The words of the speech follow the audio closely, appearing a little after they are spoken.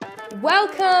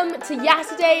Welcome to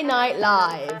Yesterday Night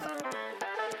Live.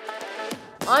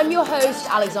 I'm your host,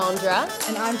 Alexandra.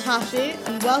 And I'm Tashi,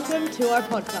 and welcome to our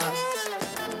podcast.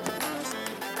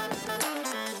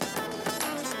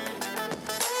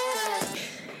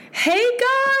 Hey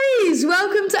guys,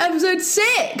 welcome to episode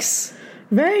 6.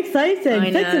 Very exciting.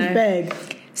 I 6 know. is big.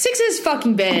 6 is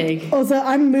fucking big. Also,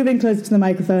 I'm moving closer to the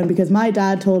microphone because my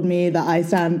dad told me that I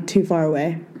stand too far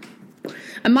away.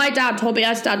 And my dad told me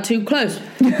I stand too close. So,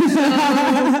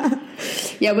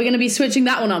 yeah, we're going to be switching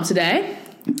that one up today.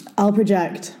 I'll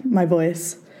project my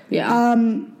voice. Yeah.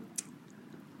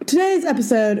 Today's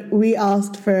episode,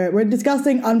 we're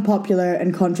discussing unpopular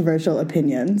and controversial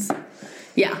opinions.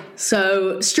 Yeah,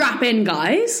 so strap in,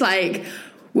 guys. Like,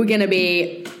 we're going to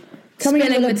be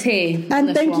spilling the tea.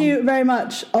 And thank you very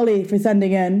much, Ollie, for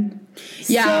sending in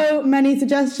so many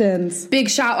suggestions. Big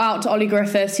shout out to Ollie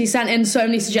Griffiths. He sent in so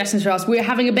many suggestions for us. We're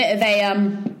having a bit of a,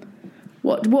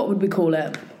 what would we call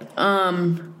it?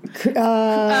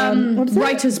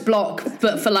 Writer's block,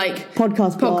 but for like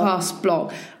podcast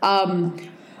block.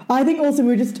 I think also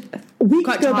weeks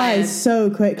go by so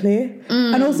quickly,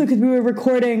 and also because we were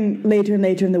recording later and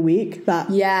later in the week, that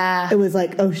it was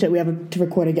like, oh shit, we have to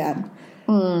record again.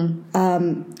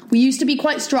 We used to be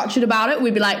quite structured about it.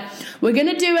 We'd be like, we're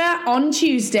gonna do it on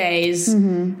Tuesdays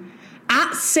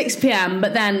at 6 p.m.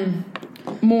 But then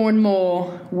more and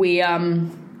more we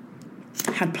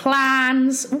had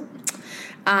plans,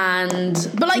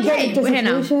 but like, hey, we're here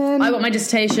now. I got my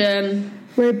dissertation.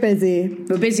 We're busy.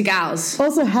 We're busy gals.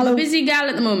 Also, I'm a busy gal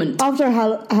at the moment. After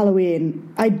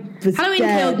Halloween, I was dead.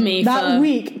 Killed me. That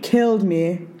week killed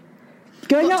me.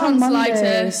 Going out on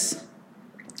Monday.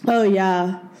 Oh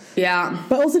yeah. Yeah.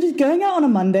 But also just going out on a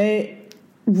Monday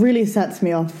really sets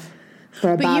me off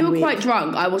for a bad week. But you were quite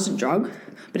drunk. I wasn't drunk,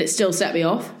 but it still set me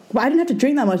off. But I didn't have to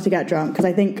drink that much to get drunk because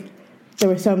I think there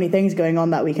were so many things going on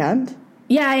that weekend.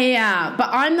 Yeah. But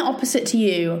I'm the opposite to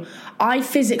you. I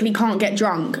physically can't get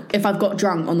drunk if I've got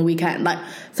drunk on the weekend. Like,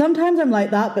 sometimes I'm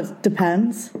like that, but it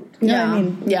depends. You know what I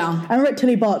mean? Yeah. I remember at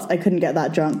Tilly Bots, I couldn't get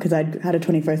that drunk because I'd had a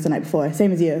 21st the night before.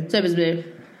 Same as you. Same as me.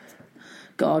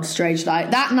 God, strange night.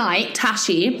 That night,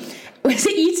 Tashi was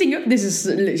eating. This is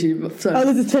literally. Sorry.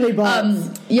 Oh, this is Tilly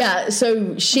Bots. Yeah.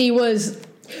 So she was.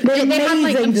 They had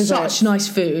like such nice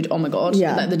food. Oh my god!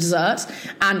 Yeah. Like the desserts,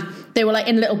 and they were like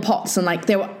in little pots, and like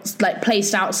they were like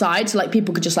placed outside, so like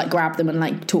people could just like grab them and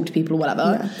like talk to people or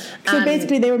whatever. Yeah. So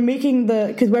basically, they were making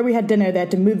because where we had dinner, they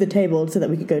had to move the table so that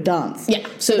we could go dance. Yeah.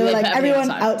 So they were like everyone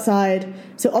outside.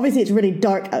 So obviously it's really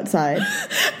dark outside.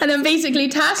 And then basically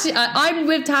Tashi, I'm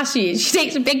with Tashi. She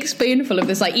takes a big spoonful of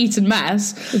this like eaten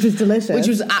mess, which was delicious, which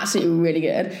was absolutely really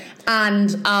good.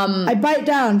 And I bite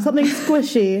down something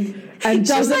squishy. And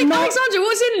she's like, Alexandra,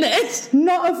 what's in this?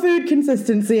 Not a food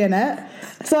consistency in it.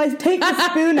 So I take the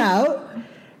spoon out,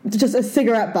 just a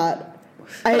cigarette butt.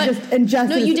 I just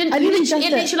ingested it. No, you didn't. It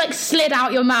literally like slid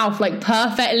out your mouth like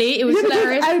perfectly. It was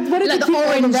hilarious. I wanted like to keep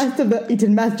all the rest of the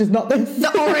eaten mess, just not this.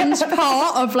 The orange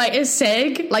part of like a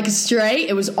cig, like a straight.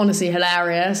 It was honestly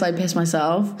hilarious. I pissed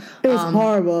myself. It was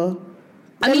horrible.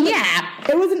 I mean,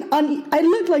 it was I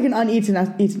looked like an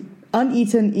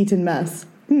uneaten mess.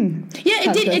 Yeah,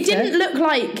 it didn't look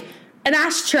like an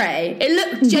ashtray. It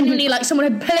looked genuinely like someone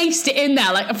had placed it in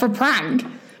there, like for a prank.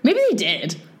 Maybe they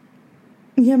did.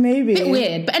 Yeah, maybe. Bit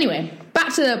weird. But anyway,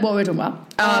 back to what we're talking about.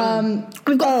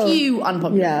 We've got a few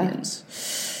unpopular opinions.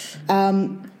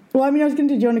 Well, I mean,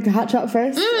 do you want to catch up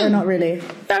first? Or not really?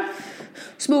 Yeah.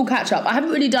 Small catch up. I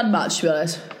haven't really done much, to be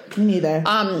honest. Me neither.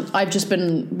 I've just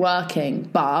been working,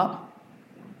 but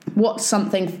what's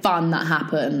something fun that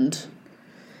happened?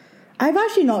 I've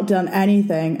actually not done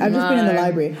anything. I've just been in the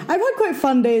library. I've had quite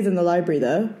fun days in the library,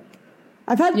 though.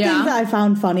 I've had things that I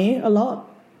found funny a lot.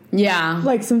 Yeah.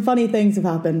 Like, some funny things have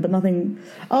happened, but nothing...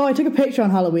 Oh, I took a picture on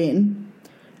Halloween,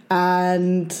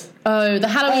 and... Oh, the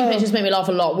Halloween pictures make me laugh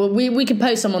a lot. Well, we could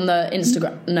post them on the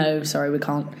Instagram. No, sorry, we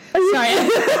can't. Sorry.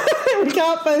 We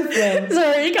can't post them.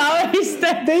 Sorry, you can't post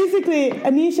them. Basically,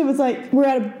 Anisha was like... We're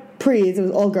at a Prees. It was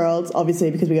all girls,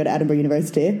 obviously, because we go to Edinburgh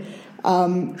University.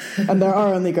 And there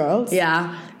are only girls.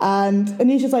 Yeah. And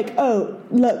Anisha's like, oh,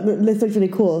 look, this looks really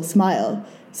cool, smile.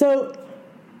 So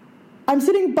I'm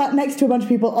sitting next to a bunch of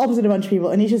people, opposite a bunch of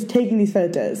people, and Anisha's taking these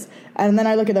photos. And then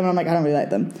I look at them and I'm like, I don't really like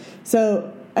them.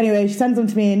 So anyway, she sends them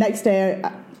to me. Next day,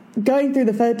 going through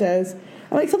the photos,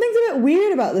 I'm like, something's a bit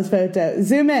weird about this photo.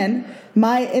 Zoom in.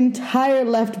 My entire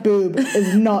left boob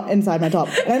is not inside my top.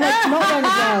 And I'm like, not wearing a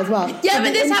bra as well. Yeah,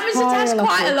 but this happens to Tash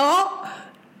quite a lot.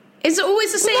 It's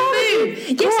always the same boob.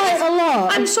 Yes, a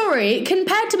lot. I'm sorry.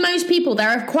 Compared to most people, there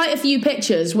are quite a few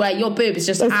pictures where your boob is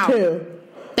just out. There's 2.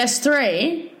 There's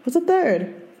 3. What's the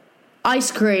third?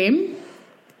 Ice cream.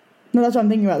 No, that's what I'm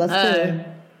thinking about. That's true.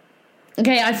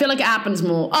 Okay, I feel like it happens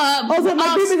more. Also,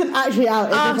 my group isn't actually out.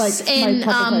 It's just like my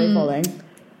top is falling.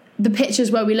 The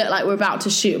pictures where we look like we're about to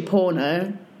shoot a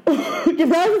porno. Yeah,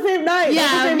 that was the same night.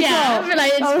 I feel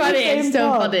like it's funny. It's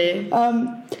still funny.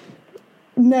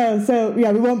 No, so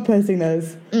yeah, we weren't posting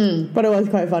those, but it was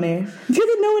quite funny because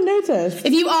no one noticed.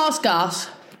 If you ask us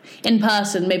in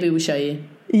person, maybe we'll show you.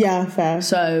 Yeah, fair.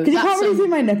 So because you can't really see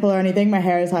my nipple or anything, my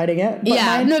hair is hiding it.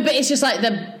 But but it's just like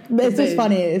it's just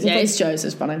funny. It's just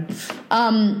it's funny.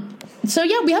 So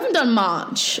yeah, we haven't done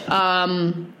much,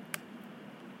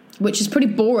 which is pretty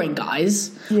boring,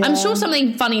 guys. Yeah. I'm sure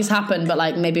something funny's happened, but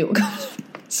like maybe it will come.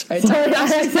 Sorry.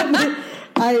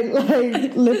 I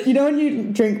lift, you know when you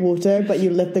drink water but you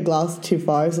lift the glass too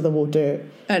far so the water.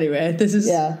 Anyway, this is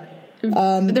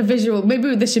the visual.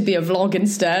 Maybe this should be a vlog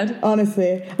instead.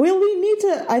 Honestly, we need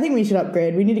to. I think we should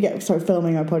upgrade. We need to start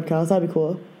filming our podcast. That'd be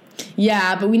cool.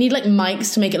 Yeah, but we need like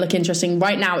mics to make it look interesting.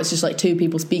 Right now, it's just like two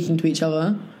people speaking to each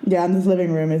other. Yeah, and this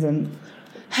living room isn't.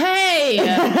 Hey,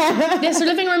 this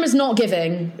living room is not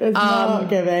giving. It's not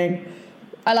giving.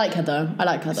 I like her though.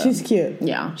 She's cute.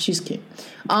 Yeah, she's cute.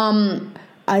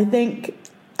 I think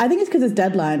it's because it's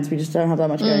deadlines. We just don't have that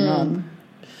much going on.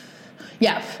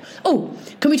 Yeah. Oh,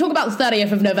 can we talk about the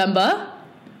 30th of November?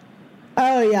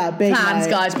 Oh yeah, big plans,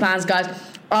 night. guys.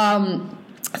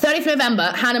 30th of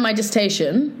November, hand in my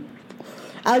dissertation.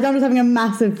 Alexandra's having a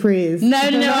massive freeze. No,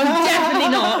 I'm definitely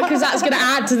not, because that's going to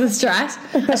add to the stress.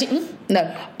 Actually,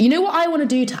 no. You know what I want to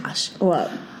do, Tash?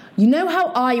 What? You know how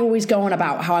I always go on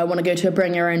about how I want to go to a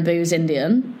bring your own booze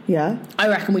Indian? Yeah. I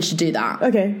reckon we should do that.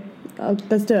 Okay.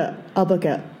 Let's do it. I'll book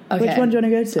it. Okay. Which one do you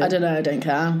want to go to? I don't know. I don't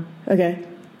care. Okay.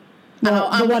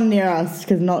 Well, the one near us,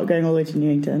 because not going all the way to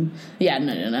Newington. Yeah,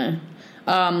 no.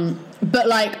 But,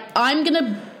 like, I'm going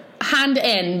to hand it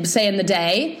in, say in the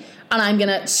day, and I'm going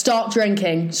to start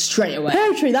drinking straight away.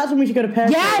 Pear Tree, that's when we should go to Pear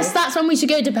Tree. Yes, that's when we should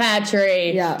go to Pear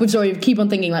Tree. Yeah. But sorry, we keep on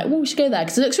thinking, like, we should go there,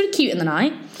 because it looks really cute in the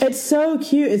night. It's so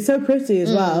cute. It's so pretty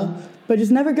as well. But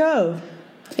just never go.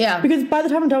 Yeah. Because by the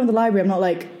time I'm done with the library, I'm not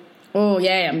like... Oh,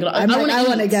 yeah, I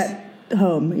want to get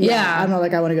home. Yeah. I'm not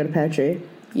like, I want to go to Pear Tree.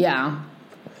 Yeah.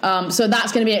 So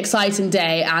that's going to be an exciting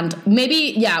day, and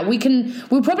maybe,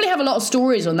 we'll probably have a lot of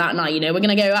stories on that night, you know, we're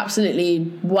going to go absolutely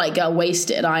white girl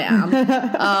wasted, I am.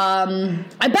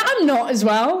 I bet I'm not as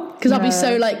well, because I'll be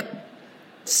so, like,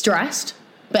 stressed,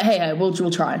 but hey,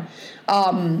 we'll try.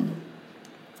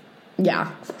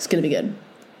 Yeah, it's going to be good.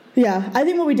 Yeah, I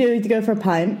think what we do is to go for a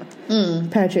pint,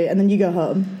 Pear Tree, and then you go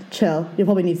home, chill, you'll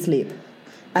probably need sleep,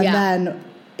 and then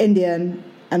Indian,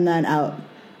 and then out.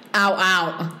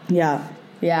 Out.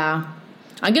 Yeah,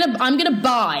 I'm gonna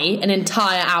buy an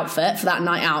entire outfit for that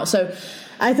night out. So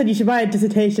I said you should buy a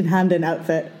dissertation hand-in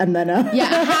outfit, and then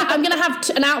I'm gonna have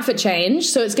an outfit change.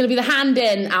 So it's gonna be the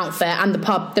hand-in outfit and the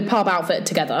pub outfit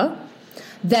together.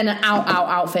 Then an out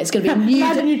outfit. It's gonna be a new.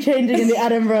 Imagine you changing in the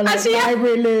Edinburgh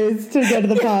library loose to go to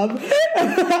the pub.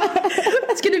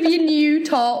 It's gonna be a new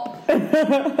top.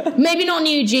 Maybe not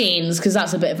new jeans, because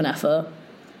that's a bit of an effort.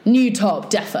 New top,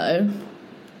 defo.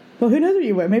 Well, who knows what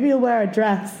you wear? Maybe you'll wear a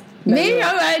dress. Maybe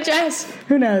I'll wear a dress.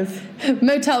 Who knows?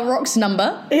 Motel Rock's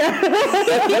number. Yeah.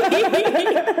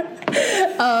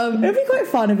 It'd be quite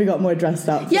fun if we got more dressed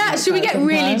up. Yeah, should we get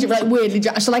really, weirdly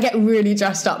dressed? Shall I get really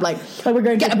dressed up? Like we're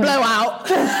going to get a blowout.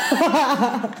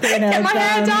 Get my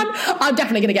hair done. I'm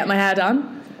definitely going to get my hair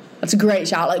done. That's a great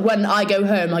shout. Like when I go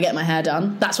home, I'll get my hair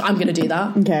done. That's what I'm going to do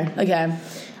that. Okay.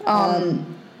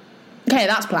 Okay,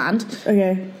 that's planned.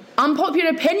 Okay.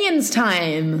 Unpopular opinions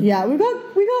time. Yeah, we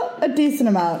got a decent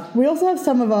amount. We also have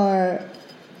some of our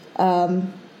own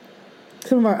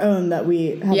that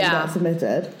we haven't got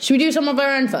submitted. Should we do some of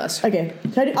our own first? Okay,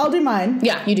 I'll do mine.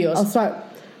 Yeah, you do yours. I'll start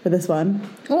with this one.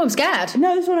 Oh, I'm scared.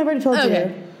 No, this one I've already told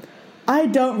you. I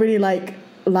don't really like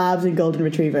labs and golden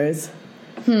retrievers.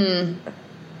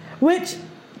 Which,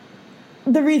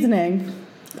 the reasoning,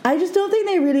 I just don't think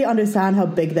they really understand how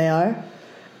big they are.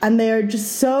 And they're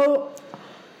just so...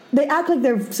 They act like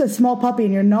they're a small puppy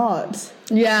and you're not.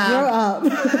 Yeah. Grow up.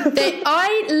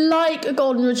 I like a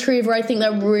golden retriever. I think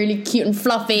they're really cute and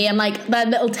fluffy, and like their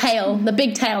little tail, the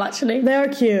big tail actually. They are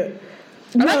cute.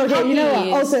 Okay, you know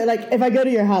what? Also, like if I go to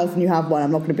your house and you have one,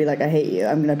 I'm not going to be like, I hate you.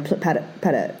 I'm going to pet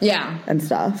it. Yeah. And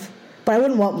stuff. But I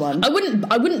wouldn't want one. I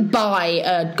wouldn't buy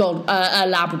a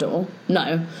Labrador.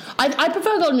 No. I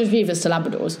prefer golden retrievers to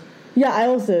Labradors. Yeah, I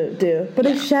also do. But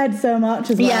they shed so much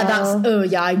as well.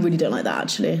 Yeah, I really don't like that,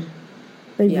 actually.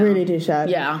 They really do shed.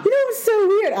 Yeah. You know what's so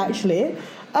weird, actually?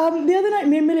 The other night,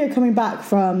 me and Millie are coming back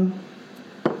from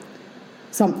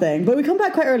something. But we come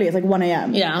back quite early. It's like 1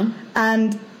 a.m. Yeah.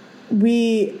 And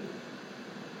we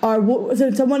are...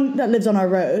 So someone that lives on our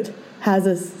road has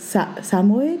a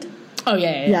Samoyed. Oh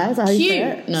yeah. Yeah, is that how you say Cute.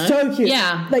 it? No. So cute.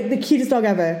 Yeah. Like the cutest dog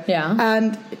ever. Yeah.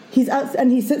 And he's out,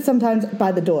 and he sits sometimes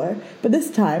by the door. But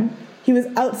this time, he was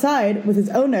outside with his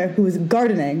owner, who was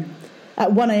gardening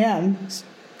at 1 a.m.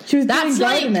 She was doing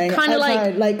gardening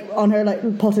outside, like on her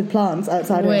like potted plants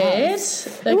outside her house.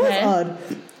 Okay. It was odd,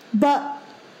 but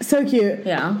so cute.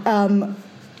 Yeah.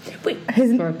 Wait,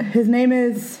 his name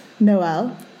is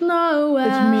Noel. Noel.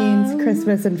 Which means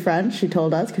Christmas in French. She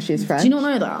told us because she's French. Do you not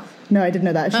know that? No, I didn't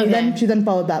know that. Okay. She then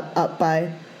followed that up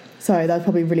by, sorry, that was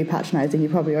probably really patronising. You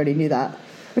probably already knew that.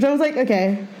 Which I was like,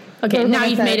 okay. Okay, now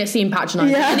you've made it seem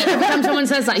patronising. Yeah. Every time someone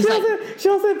says that, she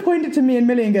also pointed to me and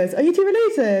Millie and goes, "Are you two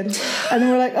related?" And then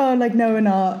we're like, "Oh, like no, we're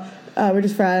not. We're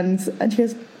just friends." And she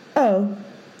goes, "Oh."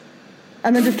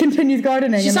 And then just continues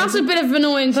gardening. She sounds a bit of an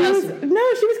annoying person.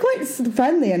 She was quite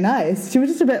friendly and nice. She was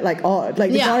just a bit like odd.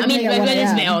 Like yeah, I mean, it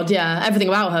is a bit odd. odd. Yeah, everything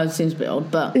about her seems a bit odd,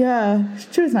 but yeah,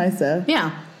 she was nice though.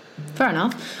 Yeah, fair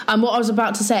enough. What I was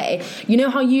about to say, you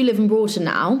know how you live in Broughton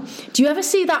now? Do you ever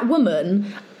see that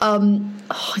woman?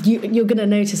 You're gonna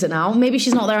notice it now. Maybe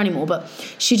she's not there anymore, but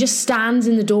she just stands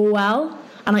in the doorwell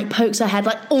and like pokes her head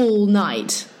like all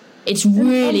night. It's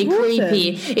really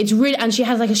creepy. It's really, and she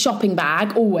has like a shopping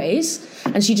bag always,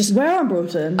 and she just where on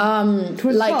Broughton?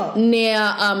 Like near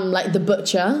like the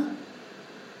butcher.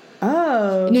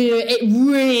 Oh, no, it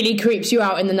really creeps you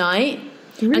out in the night.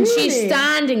 Really? And she's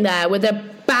standing there with a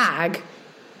bag,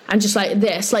 and just like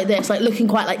this, like looking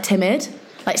quite like timid,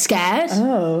 like scared.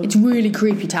 Oh, it's really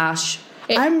creepy, Tash.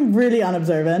 I'm really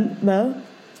unobservant though,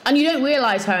 and you don't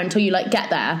realise her until you like get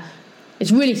there.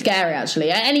 It's really scary,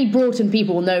 actually. Any Broughton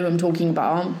people will know who I'm talking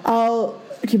about. I'll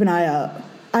keep an eye out.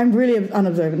 I'm really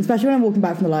unobservant, especially when I'm walking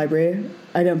back from the library.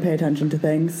 I don't pay attention to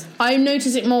things. I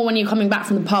notice it more when you're coming back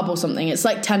from the pub or something. It's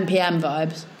like 10 p.m.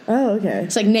 vibes. Oh, okay.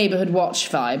 It's like neighbourhood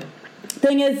watch vibe.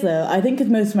 Thing is, though, I think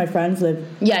because most of my friends live...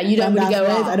 Yeah, you don't really go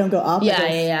up. I don't go up.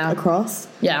 Yeah. Across.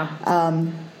 Yeah.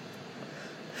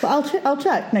 But I'll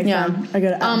check next time I go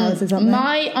to Atlas or something.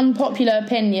 My unpopular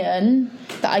opinion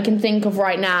that I can think of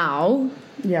right now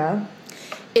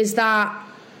is that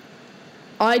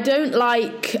I don't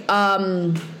like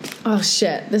oh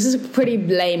shit, this is a pretty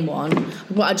lame one,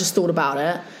 but I just thought about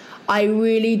it. I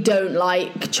really don't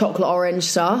like chocolate orange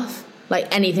stuff, like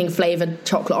anything flavoured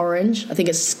chocolate orange. I think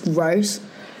it's gross.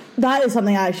 That is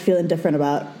something I actually feel indifferent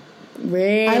about.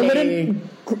 Really?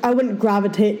 I wouldn't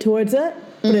gravitate towards it,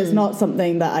 but it's not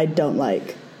something that I don't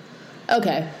like.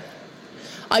 Okay.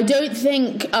 I don't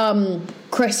think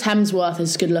Chris Hemsworth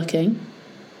is good looking.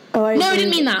 Oh, I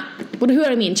didn't mean that. Who did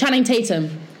I mean? Channing Tatum.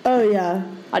 Oh, yeah.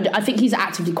 I think he's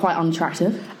actively quite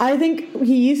unattractive. I think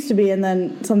he used to be, and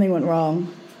then something went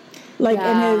wrong. Like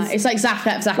in his... It's like Zac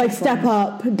like Step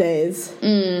Up days.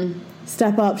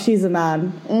 Step Up, she's a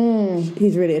man.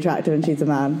 He's really attractive and she's a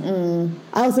man.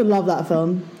 I also love that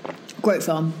film. Great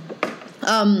film.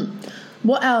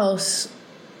 What else?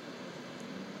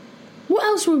 What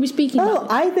else were we speaking about? Oh,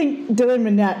 I think Dylan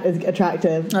Minnette is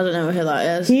attractive. I don't know who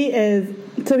that is. He is...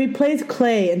 So he plays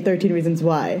Clay in 13 Reasons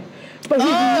Why. But he's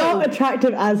not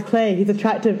attractive as Clay. He's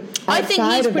attractive outside. I think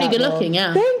he's pretty good looking,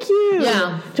 yeah. Thank you.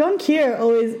 Yeah. John Keir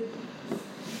always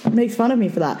makes fun of me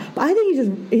for that. But I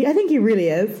think I think he really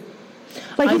is.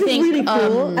 Like, he's just really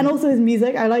cool. And also his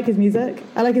music. I like his music.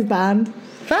 I like his band.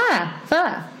 Fair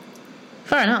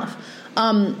enough.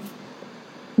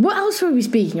 What else were we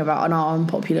speaking about in our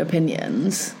unpopular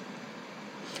opinions?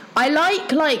 I like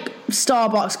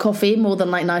Starbucks coffee more than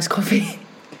like nice coffee.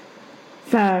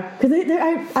 Fair, because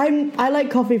I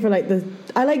like coffee for like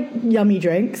I like yummy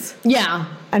drinks. Yeah,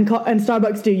 and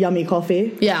Starbucks do yummy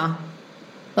coffee. Yeah,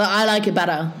 but I like it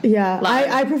better. Yeah,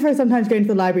 I prefer sometimes going to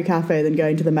the library cafe than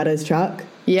going to the Meadows truck.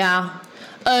 Yeah.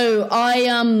 Oh, I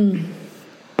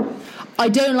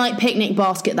don't like Picnic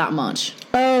Basket that much.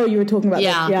 Oh, you were talking about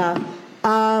that. Yeah.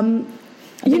 I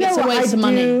think it's a waste of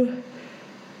money.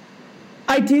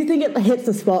 I do think it hits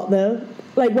the spot though.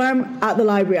 Like when I'm at the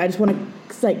library, I just want to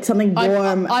like something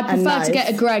warm. I prefer and nice. to get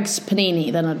a Greg's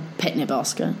panini than a Picnic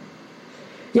Basket.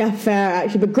 Yeah, fair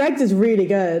actually, but Greg's is really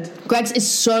good. Greg's is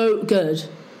so good.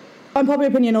 Unpopular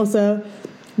opinion also,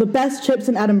 the best chips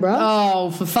in Edinburgh.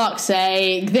 Oh, for fuck's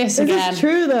sake, this again. This is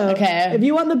true though. Okay. If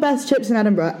you want the best chips in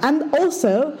Edinburgh, and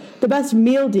also the best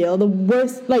meal deal, the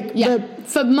worst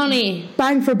for money,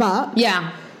 bang for buck.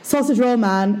 Yeah. Sausage Roll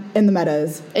Man in the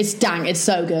Meadows. It's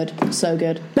so good. So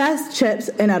good. Best chips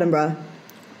in Edinburgh.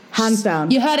 Hands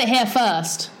down. You heard it here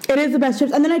first. It is the best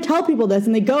chips. And then I tell people this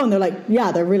and they go and they're like,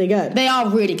 yeah, they're really good. They are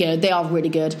really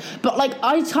good. But like,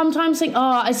 I sometimes think,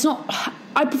 it's not...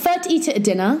 I prefer to eat it at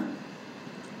dinner.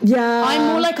 Yeah. I'm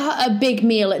more like a big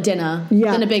meal at dinner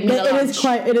than a big meal at lunch.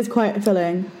 It is quite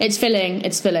filling. It's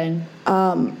filling.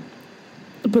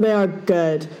 But they are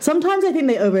good. Sometimes I think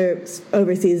they over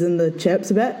season the chips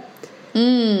a bit.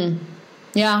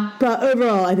 Yeah. But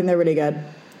overall, I think they're really good.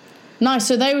 Nice.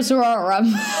 So those are our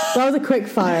that was a quick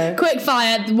fire.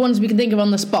 the ones we can think of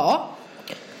on the spot.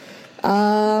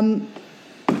 I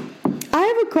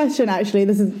have a question, actually.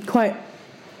 This is quite...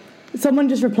 Someone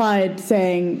just replied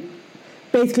saying...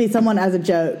 Basically, someone, as a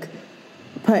joke,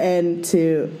 put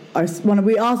into our...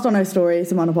 we asked on our story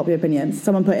some unpopular opinions.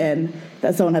 Someone put in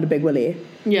that someone had a big willy.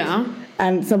 Yeah.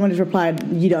 And someone just replied,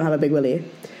 you don't have a big willy.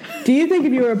 Do you think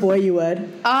if you were a boy, you would?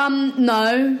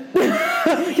 No. Do you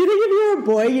think if you were a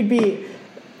boy, you'd be,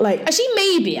 like... Actually,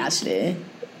 maybe, actually.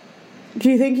 Do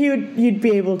you think you'd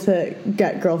be able to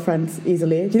get girlfriends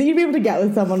easily? Do you think you'd be able to get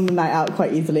with someone on a night out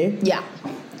quite easily? Yeah.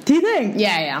 Do you think?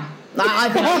 Yeah. I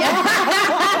think,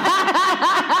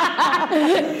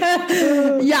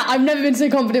 yeah. I've never been so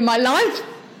confident in my life.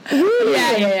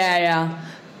 Really? Yeah.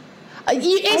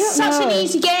 It's such an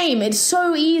easy game. It's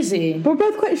so easy. We're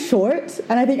both quite short,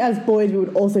 and I think as boys we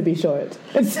would also be short.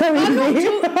 It's so easy.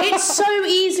 It's so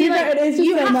easy. It is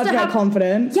just so much about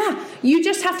confidence. Yeah, you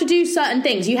just have to do certain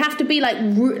things. You have to be like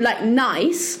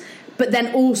nice, but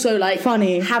then also like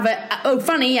funny.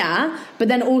 Funny, yeah. But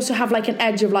then also have like an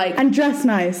edge of like and dress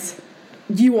nice.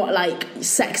 You want like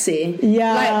sexy.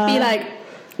 Yeah. Like be like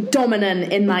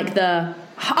dominant in like the.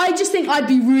 I just think I'd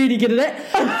be really good at it.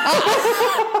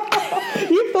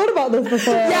 You've thought about this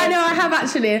before. Yeah, no, I have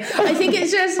actually. I think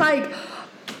it's just like,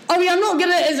 I mean, I'm not good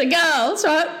at it as a girl,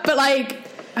 but like,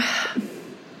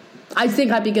 I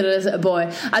think I'd be good at it as a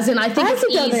boy. As in, I think it's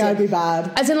easy. Don't think I'd be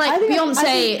bad. As in, like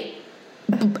Beyonce,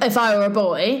 if I were a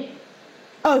boy.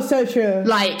 Oh, so true.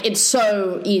 Like, it's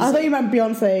so easy. I thought you meant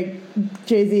Beyonce.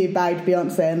 Jay-Z bagged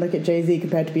Beyonce, and look at Jay-Z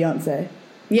compared to Beyonce.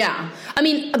 Yeah. I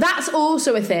mean, that's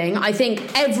also a thing. I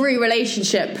think every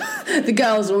relationship, the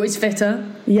girls are always fitter.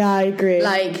 Yeah, I agree.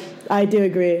 Like... I do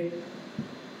agree.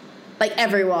 Like,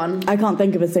 everyone. I can't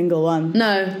think of a single one.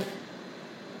 No.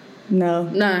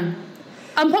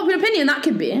 Unpopular opinion, that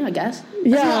could be, I guess.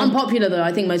 Yeah. It's not unpopular, though.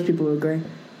 I think most people will agree.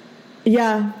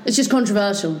 Yeah. It's just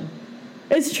controversial.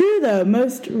 It's true, though.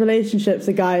 Most relationships,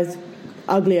 the guy's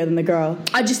uglier than the girl.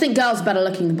 I just think girls are better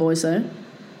looking than boys, though.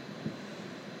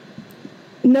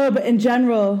 No, but in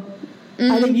general,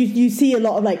 I think you see a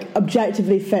lot of like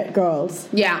objectively fit girls.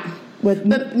 Yeah, but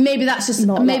maybe that's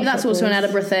also an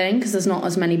Edinburgh thing because there's not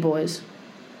as many boys.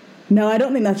 No, I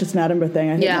don't think that's just an Edinburgh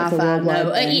thing. I think that's a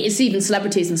worldwide thing. It's even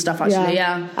celebrities and stuff actually.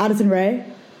 Yeah. Addison Rae,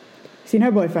 seen her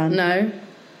boyfriend? No,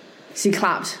 she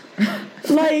clapped.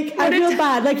 Like I feel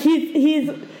bad. Like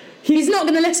he's not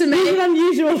going to listen, mate. He's an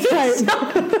unusual type. He's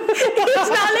not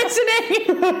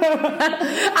listening.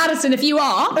 Addison, if you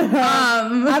are.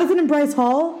 Addison and Bryce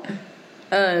Hall.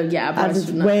 Yeah. Bryce,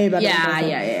 Addison's way better.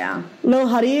 Yeah. Lil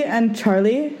Huddy and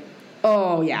Charlie.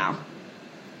 Oh, yeah.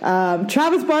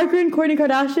 Travis Barker and Kourtney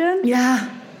Kardashian. Yeah.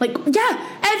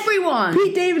 Everyone.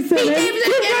 Pete Davidson. Sorry,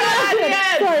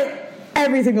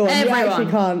 every single one. Everyone. You actually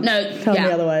can't tell me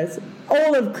otherwise.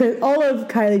 All of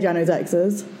Kylie Jenner's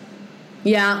exes.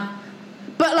 Yeah,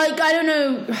 but like I don't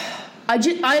know. I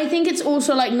think it's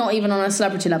also like not even on a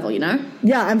celebrity level, you know.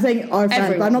 Yeah, I'm saying our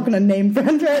friends, but I'm not going to name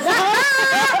friends right now.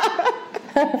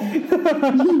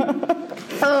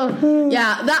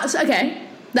 Yeah, that's okay.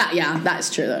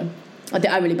 That's true though.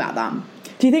 I really back that.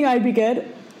 Do you think I'd be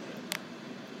good?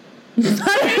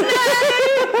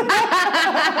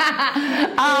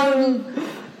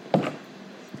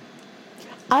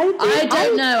 I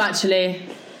don't know actually.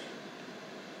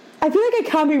 I feel like I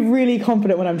can be really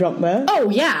confident when I'm drunk, though. Oh,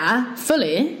 yeah,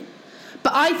 fully.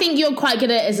 But I think you're quite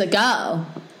good at it as a girl.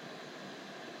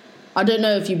 I don't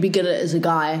know if you'd be good at it as a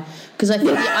guy. Because I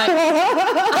think...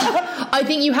 I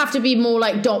think you have to be more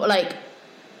like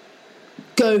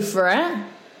go for it.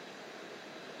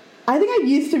 I think I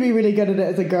used to be really good at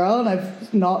it as a girl, and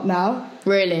I've not now.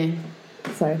 Really?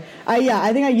 Sorry.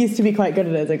 I think I used to be quite good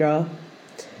at it as a girl.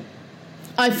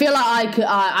 I feel like I could.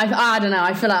 I don't know.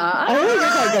 I feel like I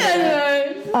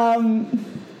don't know.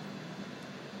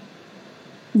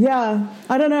 Yeah,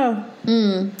 I don't know.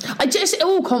 I just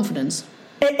all confidence.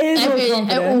 It is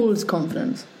all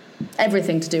confidence.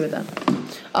 Everything to do with that.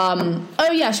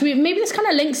 Oh yeah. Should we? Maybe this kind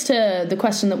of links to the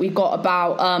question that we got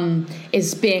about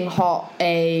is being hot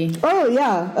a? Oh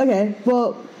yeah. Okay.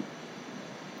 Well.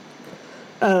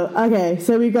 Oh okay.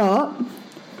 So we got.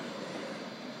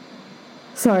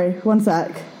 Sorry, one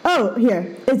sec. Oh,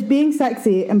 here. Is being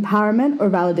sexy empowerment or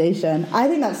validation? I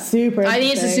think that's super interesting. I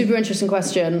think it's a super interesting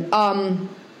question.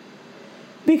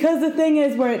 Because the thing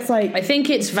is where it's like... I think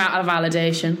it's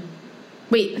validation.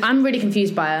 Wait, I'm really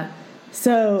confused by it.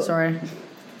 So Sorry.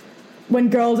 when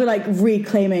girls are like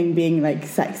reclaiming being like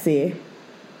sexy.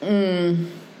 Okay.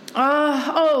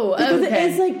 Because it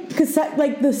is like, because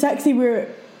like the sexy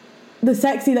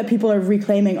that people are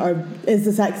reclaiming is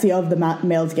the sexy of the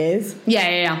male's gaze.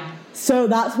 Yeah. So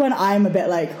that's when I'm a bit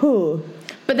like, who?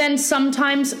 But then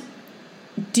sometimes,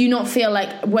 do you not feel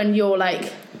like when you're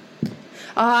like,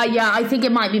 I think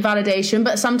it might be validation,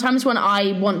 but sometimes when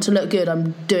I want to look good,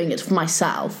 I'm doing it for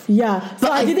myself. Yeah. But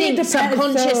So I think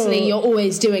subconsciously you're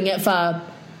always doing it for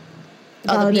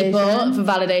other people, for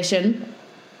validation.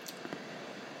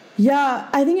 Yeah,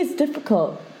 I think it's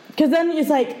difficult. Because then it's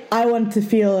like, I want to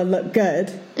feel and look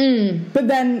good. But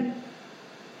then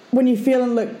when you feel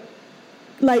and look,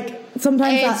 like,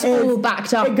 sometimes it's all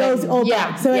backed up. It goes all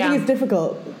back. So I think it's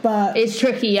difficult. But it's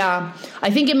tricky, yeah. I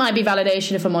think it might be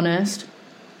validation, if I'm honest.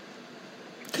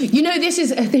 You know, this is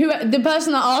the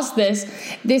person that asked this.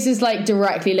 This is like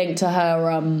directly linked to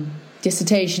her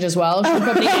dissertation as well.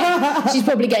 She's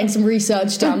probably getting some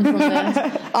research done from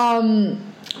this.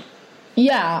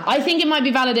 Yeah, I think it might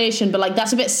be validation, but like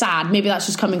that's a bit sad. Maybe that's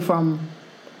just coming from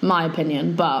my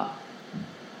opinion, but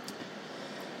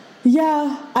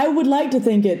yeah, I would like to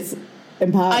think it's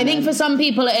empowerment. I think for some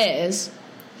people it is,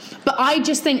 but I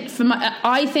just think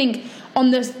I think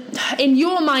on this, in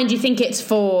your mind, you think it's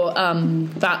for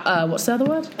that what's the other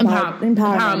word?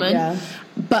 Empowerment. Yeah.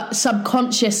 But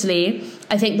subconsciously,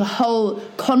 I think the whole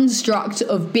construct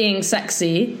of being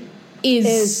sexy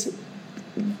is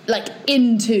like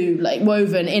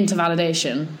woven into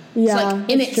validation. Yeah, so like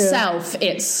in itself, true.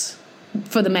 It's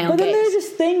for the male But then gaze. there are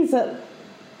just things that,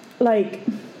 like,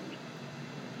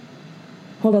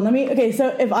 hold on, okay, so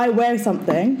if I wear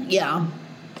something,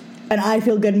 and I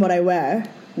feel good in what I wear,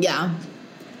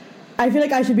 I feel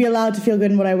like I should be allowed to feel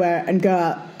good in what I wear and go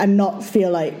out and not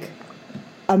feel like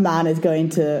a man is going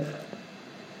to,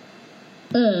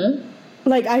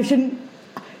 like, I shouldn't,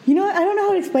 I don't know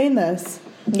how to explain this.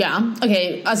 Yeah,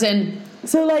 okay, as in...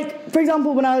 So, like, for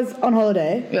example, when I was on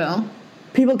holiday... Yeah.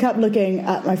 People kept looking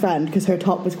at my friend because her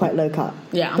top was quite low cut.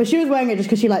 Yeah. But she was wearing it just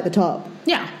because she liked the top.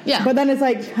 Yeah. But then it's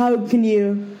like, how can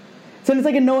you... So it's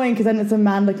like annoying because then it's a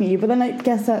man looking at you. But then I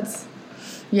guess that's...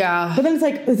 Yeah. But then it's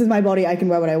like, this is my body, I can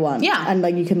wear what I want. Yeah. And,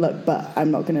 like, you can look, but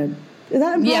I'm not going to... Is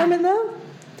that empowerment, though?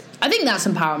 I think that's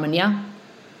empowerment, yeah.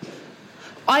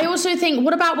 I also think,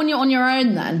 what about when you're on your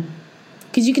own, then?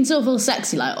 Because you can still feel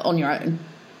sexy, like, on your own.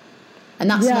 And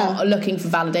that's not looking for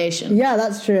validation. Yeah,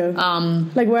 that's true.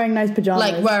 Like wearing nice pajamas.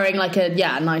 Like wearing nice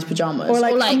pajamas. Or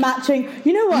like matching,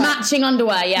 you know what? Matching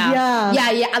underwear, yeah.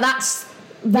 Yeah, that's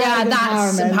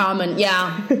empowerment,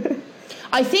 yeah.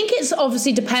 I think it's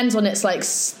obviously depends on its like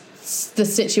the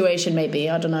situation maybe,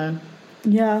 I don't know.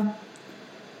 Yeah.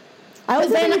 I also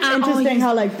think it's interesting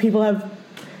how like people have,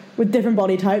 with different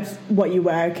body types, what you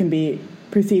wear can be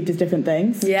perceived as different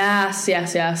things. Yes.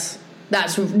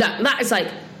 That is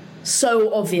like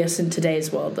so obvious in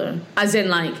today's world though, as in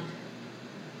like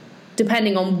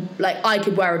depending on like I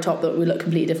could wear a top that would look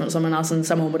completely different to someone else and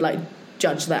someone would like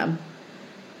judge them.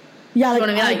 Yeah, like, you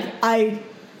know what I mean? Like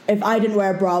if I didn't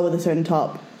wear a bra with a certain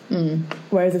top,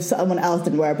 whereas if someone else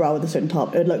didn't wear a bra with a certain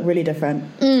top, it would look really different.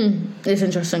 It's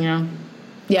interesting.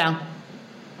 Yeah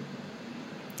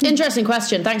Interesting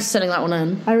question. Thanks for sending that one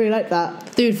in. I really like that.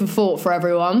 Food for thought for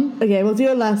everyone. Okay, we'll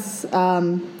do a less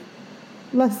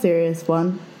serious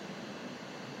one.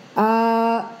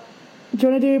 Do you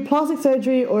want to do plastic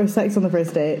surgery or sex on the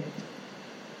first date?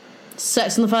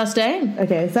 Sex on the first date?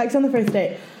 Okay, sex on the first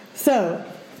date. So,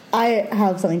 I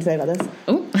have something to say about this.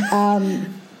 Ooh.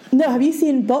 No, have you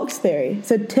seen Box Theory?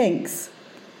 So Tinks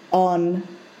on...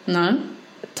 No.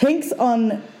 Tinks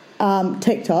on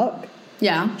TikTok.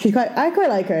 Yeah. I quite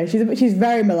like her. She's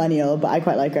very millennial, but I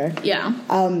quite like her. Yeah.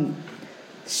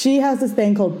 She has this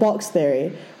thing called Box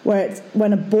Theory, where it's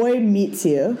when a boy meets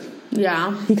you...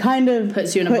 Yeah. He kind of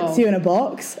puts you in a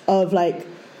box of like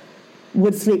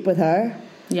would sleep with her,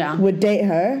 would date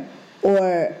her,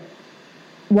 or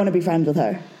want to be friends with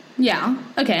her. Yeah,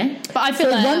 okay. But I feel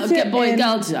like boys and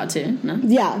girls do that too, no?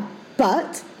 Yeah,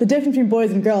 but the difference between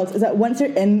boys and girls is that once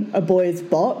you're in a boy's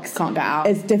box, can't get out.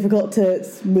 It's difficult to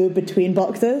move between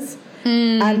boxes.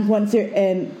 And once you're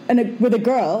in, with a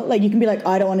girl, like you can be like,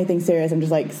 I don't want anything serious, I'm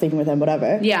just like sleeping with him,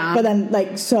 whatever. Yeah. But then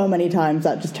like so many times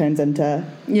that just turns into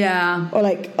or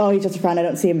like, oh, he's just a friend, I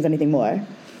don't see him as anything more.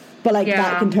 But like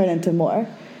that can turn into more.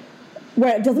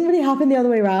 Where it doesn't really happen the other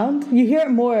way around. You hear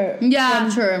it more. Yeah,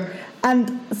 true.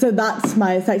 And so that's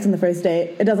my sex on the first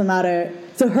date. It doesn't matter.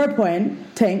 So her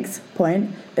point, Tink's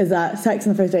point, is that sex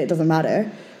on the first date doesn't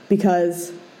matter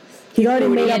because he's already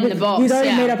made up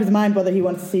his mind whether he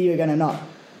wants to see you again or not.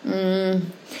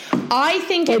 I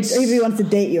think it's... If he wants to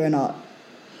date you or not.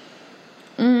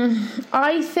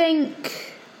 I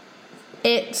think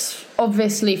it's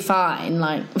obviously fine.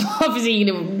 Like, obviously, you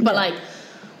know, but like,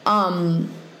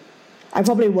 I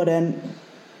probably wouldn't.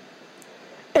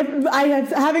 If I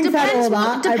having said all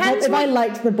that, if I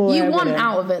liked the boy, you I want wouldn't.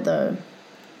 out of it though.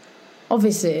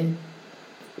 Obviously,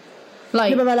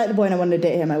 like, if I liked the boy and I wanted to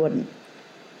date him, I wouldn't.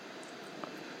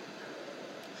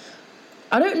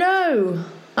 I don't know.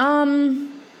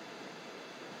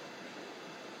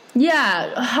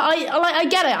 Yeah, I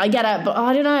get it, but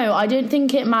I don't know. I don't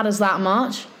think it matters that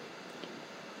much.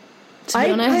 To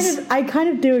be honest, I kind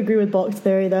of do agree with box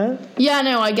theory though. Yeah,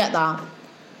 no, I get that.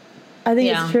 I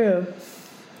think it's true.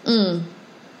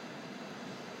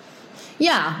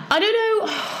 Yeah, I don't know.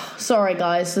 Sorry,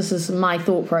 guys, this is my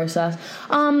thought process.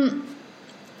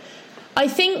 I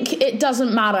think it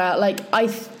doesn't matter. Like,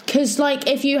 because like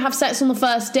if you have sex on the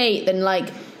first date, then like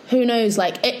who knows?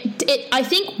 Like it. I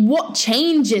think what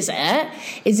changes it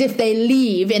is if they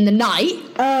leave in the night.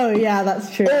 Oh yeah,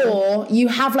 that's true. Or you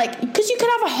have like, because you could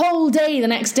have a whole day the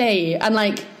next day and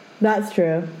like. That's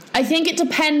true. I think it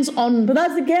depends on... But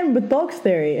that's again with box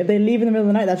theory. If they leave in the middle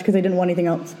of the night, that's because they didn't want anything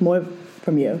else more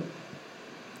from you.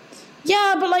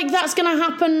 Yeah, but like that's going to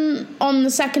happen on the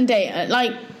second date.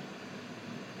 Like,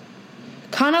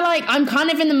 kind of like, I'm kind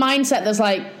of in the mindset that's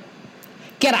like,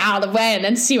 get out of the way and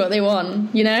then see what they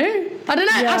want, you know? I don't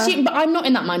know. Yeah. Actually, but I'm not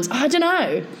in that mindset. I don't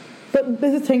know. But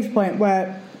this is Tink's point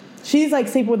where she's like,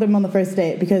 sleep with them on the first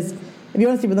date because if you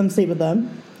want to sleep with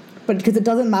them. But because it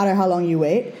doesn't matter how long you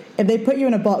wait. If they put you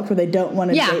in a box where they don't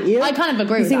want to date you, I kind of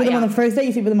agree with that. You sleep with them on the first date,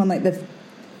 you sleep with them on like the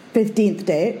 15th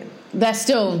date. They're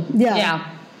still... Yeah,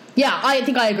 I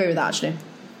think I agree with that, actually.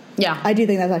 Yeah. I do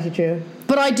think that's actually true.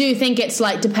 But I do think it's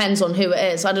like, depends on who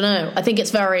it is. I don't know. I think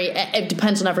it's it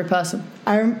depends on every person.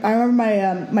 I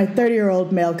remember my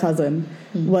 30-year-old male cousin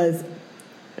was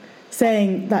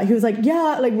saying that he was like,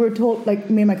 yeah, like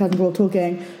me and my cousin were all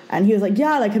talking, and he was like,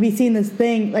 yeah, like have you seen this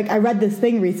thing? Like I read this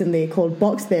thing recently called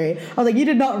box theory. I was like, you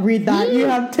did not read that. You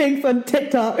have Tinks on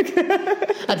TikTok.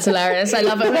 That's hilarious. I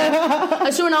love it. I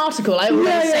saw an article. I always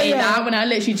say that when I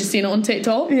literally just seen it on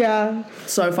TikTok. Yeah,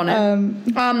 so funny.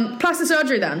 Plastic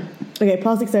surgery then. Okay,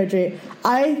 plastic surgery.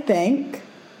 I think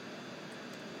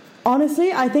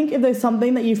if there's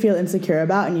something that you feel insecure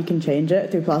about and you can change it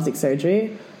through plastic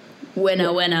surgery,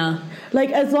 winner.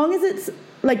 Like, as long as it's,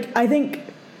 like, I think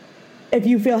if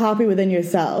you feel happy within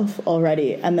yourself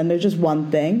already, and then there's just one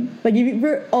thing, like, if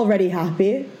you're already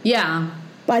happy. Yeah.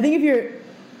 But I think if you're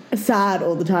sad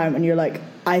all the time and you're like,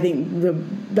 I think the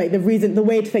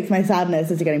way to fix my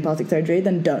sadness is to getting plastic surgery,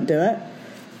 then don't do it.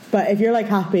 But if you're, like,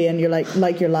 happy and you're,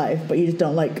 like your life, but you just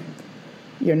don't like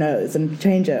your nose, and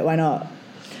change it, why not?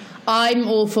 I'm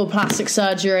all for plastic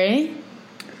surgery.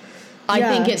 I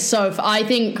think it's so... I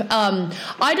think...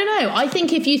 I don't know. I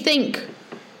think if you think...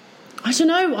 I don't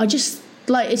know. I just...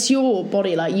 Like, it's your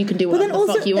body. Like, you can do whatever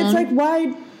the fuck you want. It's like,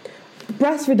 why...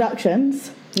 Breast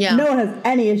reductions. Yeah. No one has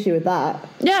any issue with that.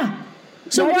 Yeah.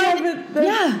 So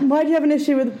why do you have an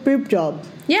issue with boob job?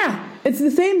 Yeah. It's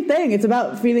the same thing. It's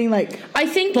about feeling like... I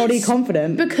think body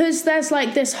confident. Because there's,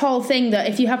 like, this whole thing that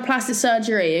if you have plastic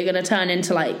surgery, you're going to turn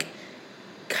into, like...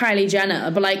 Kylie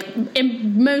Jenner, but like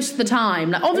in most of the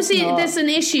time, like obviously there's an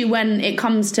issue when it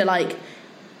comes to like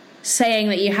saying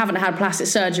that you haven't had plastic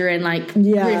surgery and like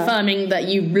reaffirming that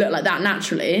you look like that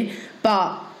naturally.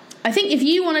 But I think if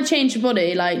you want to change your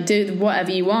body, like do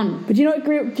whatever you want. But do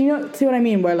you not see what I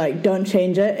mean? Where like don't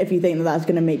change it if you think that that's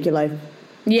going to make your life,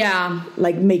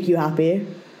 like make you happy.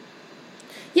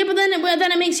 Yeah, but then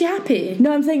it makes you happy.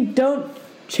 No, I'm saying don't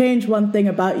change one thing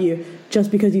about you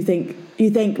just because you think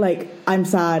like I'm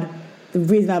sad. The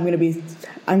reason I'm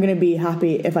gonna be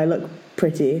happy if I look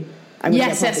pretty.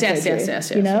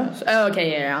 Yes. You know? Oh,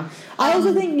 okay, yeah. I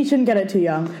also think you shouldn't get it too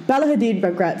young. Bella Hadid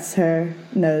regrets her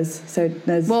nose. Well,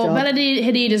 job. Bella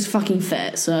Hadid is fucking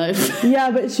fit, so yeah,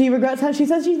 but she regrets how she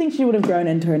says she thinks she would have grown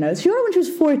into her nose. She grew it when she was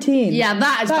 14. Yeah,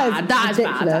 that is bad.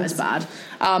 That is bad.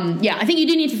 Yeah, I think you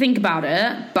do need to think about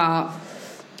it, but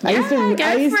I used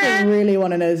to really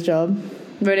want a nose job.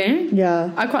 Really?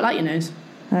 Yeah. I quite like your nose.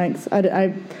 Thanks.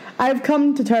 I've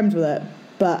come to terms with it,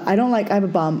 but I don't like... I have a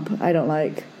bump. I don't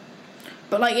like...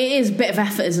 But, like, it is a bit of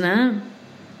effort, isn't it?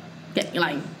 I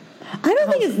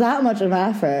don't think it's that much of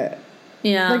effort.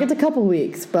 Yeah. Like, it's a couple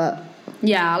weeks, but...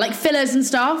 Yeah, like fillers and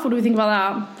stuff. What do we think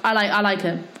about that? I like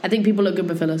it. I think people look good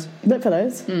with fillers. Lip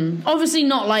fillers? Obviously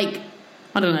not, like...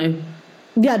 I don't know.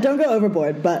 Yeah, don't go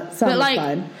overboard, but sounds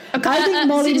fine. I think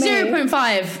Molly May...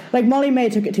 0.5. Like, Molly May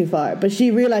took it too far, but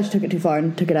she realised she took it too far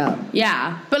and took it out.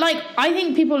 Yeah, but, like, I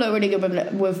think people look really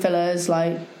good with fillers,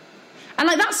 like... And,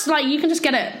 like, that's, like, you can just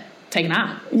get it taken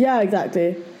out. Yeah,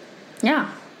 exactly. Yeah.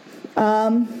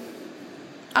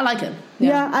 I like it.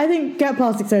 Yeah, I think get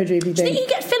plastic surgery if you Do you think. think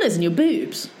you get fillers in your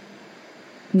boobs?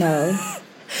 No.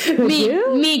 Could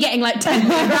you? Me getting, like, 10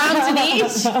 rounds in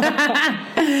each?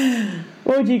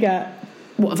 What would you get?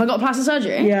 What, if I got plastic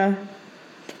surgery? Yeah.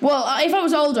 Well, if I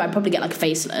was older, I'd probably get, like, a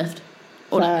facelift.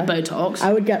 Or, like, a Botox.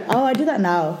 I would get... Oh, I do that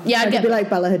now. Yeah, I'd be like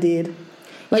Bella Hadid.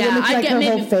 Like, Yeah, it looks I'd like get her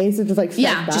maybe- whole face is just, like, stretched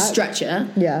Yeah, back. just stretch it.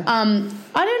 Yeah.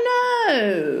 I don't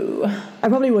know. I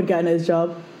probably would get a nose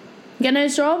job. Get a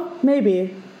nose job?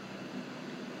 Maybe.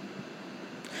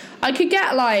 I could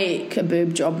get, like, a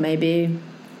boob job, maybe.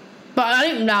 But I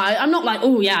don't know. I'm not like,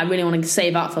 oh, yeah, I really want to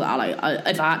save up for that. Like,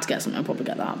 if I had to get something, I'd probably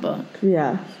get that. But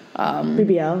Yeah.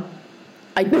 BBL.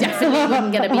 I definitely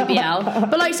wouldn't get a BBL.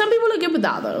 But, like, some people look good with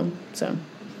that, though. So,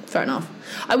 fair enough.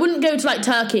 I wouldn't go to, like,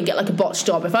 Turkey and get, like, a botched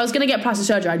job. If I was going to get plastic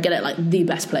surgery, I'd get it, like, the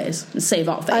best place and save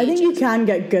up for I ages. think you can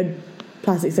get good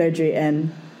plastic surgery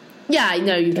in... Yeah, I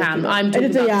know you can. I'm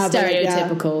talking about the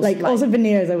stereotypicals. Like, also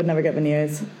veneers. I would never get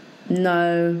veneers.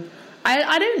 No.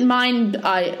 I don't mind.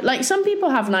 Like, some people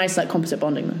have nice, like, composite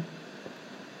bonding,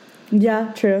 though.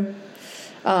 Yeah, true.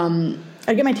 I'd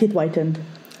get my teeth whitened.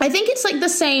 I think it's, like, the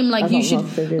same, like, you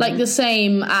should, like, the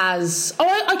same as...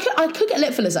 Oh, I could get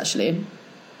lip fillers, actually.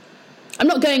 I'm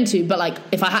not going to, but, like,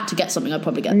 if I had to get something, I'd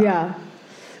probably get that. Yeah.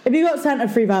 If you got sent a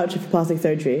free voucher for plastic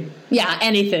surgery. Yeah,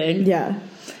 anything. Yeah.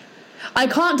 I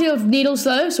can't deal with needles,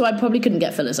 though, so I probably couldn't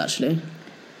get fillers, actually.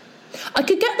 I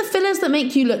could get the fillers that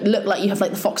make you look like you have,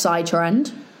 like, the fox eye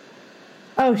trend.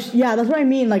 Oh, yeah, that's what I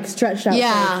mean, like, stretched out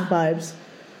Yeah. vibes.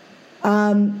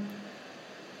 I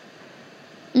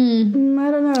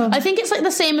don't know. I think it's, like,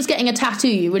 the same as getting a tattoo.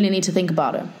 You really need to think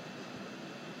about it.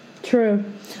 True.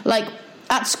 Like,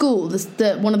 at school,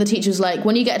 one of the teachers, like,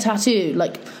 when you get a tattoo,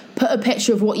 like, put a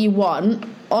picture of what you want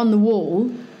on the wall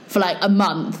for, like, a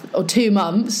month or 2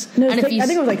 months. No, and I think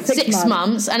it was, like, 6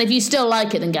 months. And if you still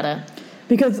like it, then get it.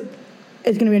 Because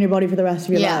it's going to be in your body for the rest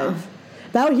of your Yeah. life.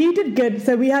 That he did good.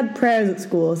 So we had prayers at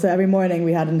school. So every morning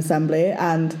we had an assembly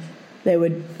and they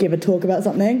would give a talk about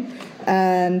something.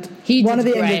 And He one did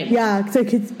of the great. yeah. So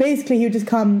basically he would just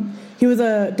come. He was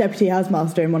a deputy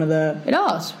housemaster in one of the It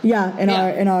does. yeah in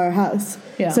our house.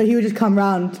 Yeah. So he would just come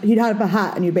round. He'd have a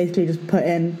hat and you basically just put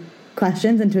in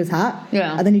questions into his hat.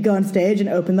 Yeah. And then he'd go on stage and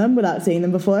open them without seeing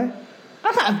them before.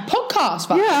 I had a podcast.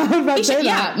 Yeah, I was about to say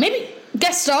yeah, that. maybe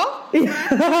guest star.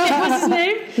 What's his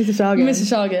name? Mr. Shargan. Mr.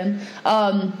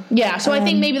 Shargan. Yeah, so I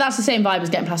think maybe that's the same vibe as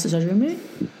getting plastic surgery. Maybe.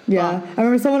 Yeah, I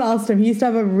remember someone asked him. He used to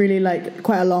have a really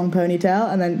quite a long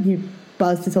ponytail, and then he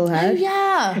buzzed his whole Oh head.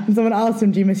 yeah. And someone asked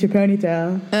him, "Do you miss your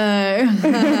ponytail?"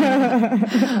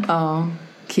 Oh,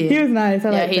 cute. He was nice. I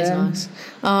liked he's him.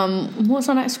 nice. What's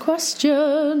our next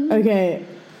question? Okay,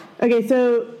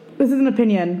 so this is an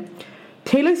opinion.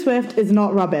 Taylor Swift is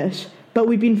not rubbish, but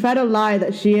we've been fed a lie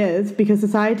that she is because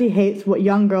society hates what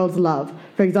young girls love.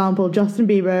 For example, Justin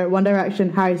Bieber, One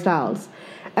Direction, Harry Styles.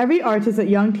 Every artist that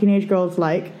young teenage girls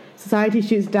like, society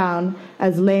shoots down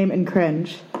as lame and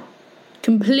cringe.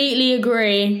 Completely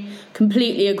agree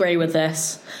with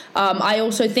this. I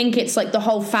also think it's like the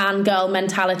whole fangirl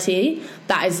mentality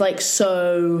that is like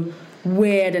so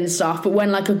weird and stuff, but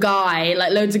when like a guy,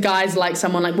 like loads of guys like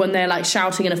someone, like when they're like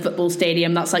shouting in a football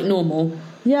stadium, that's like normal.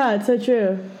 Yeah, it's so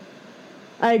true.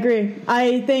 I agree.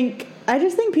 I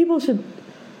just think people should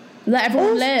let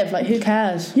everyone live. Like, who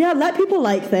cares? Yeah, let people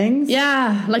like things.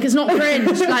 Yeah, like it's not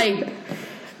cringe. Like,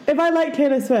 if I like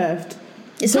Taylor Swift,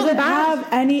 it's does not it bad. have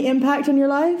any impact on your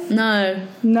life? No.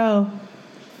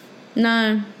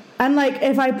 And like,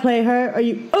 if I play her, are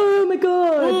you? Oh my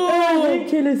god! Ooh. I hate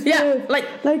Taylor Swift. Yeah,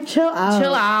 like chill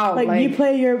out. Like you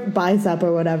play your bicep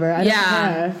or whatever. I don't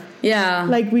care. Yeah.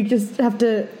 Like we just have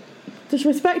to just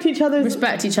respect each other's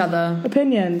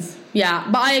opinions. Yeah,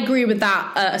 but I agree with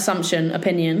that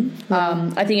opinion.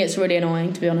 Yeah. I think it's really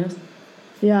annoying, to be honest.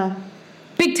 Yeah.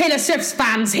 Big Taylor Swift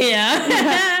fans here.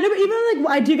 No, but even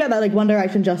like I do get that, like One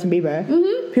Direction, Justin Bieber.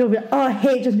 Mm-hmm. People be like, "Oh, I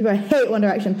hate Justin Bieber. I hate One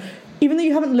Direction," even though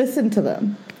you haven't listened to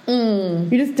them. You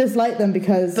just dislike them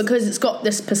because it's got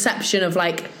this perception of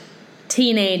like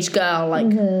teenage girl,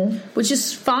 like, which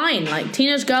is fine. Like,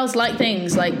 teenage girls like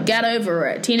things. Like, get over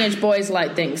it. Teenage boys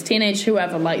like things. Teenage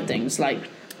whoever like things. Like,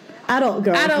 adult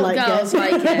girls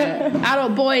like it.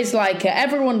 Adult boys like it.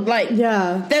 Everyone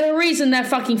yeah. They're the reason they're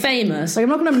fucking famous. Like, I'm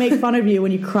not gonna make fun of you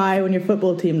when you cry when your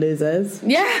football team loses.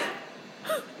 Yeah.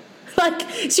 Like,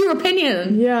 it's your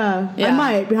opinion. Yeah. I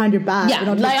might behind your back. Yeah,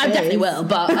 like I definitely will,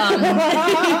 but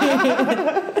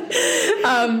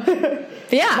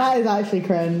yeah. That is actually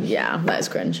cringe. Yeah, that is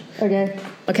cringe. Okay.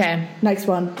 Next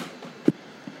one.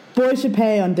 Boys should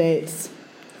pay on dates.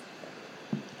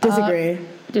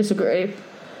 Disagree.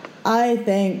 I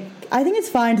think it's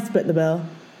fine to split the bill.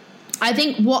 I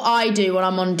think what I do when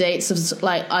I'm on dates is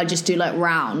like I just do like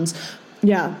rounds.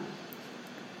 Yeah,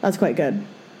 that's quite good.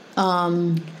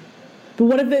 But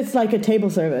what if it's like a table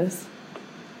service?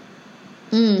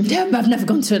 Yeah, I've never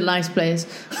gone to a nice place.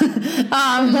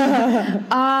 I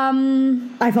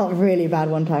felt really bad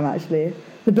one time actually.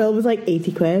 The bill was like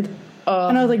 80 quid.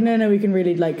 And I was like, no, we can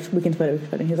really like we can split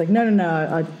it. And he was like, no,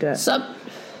 I'll do it.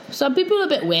 Some people are a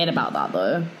bit weird about that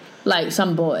though, like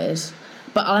some boys.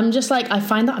 But I'm just like, I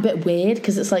find that a bit weird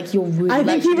because it's like you're really. I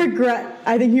think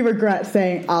he regrets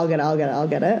saying I'll get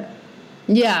it.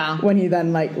 Yeah. When he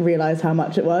then like realized how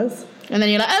much it was. And then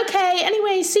you're like, okay,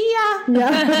 anyway, see ya.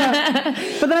 Yeah.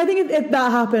 But then I think if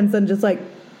that happens, then just like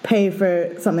pay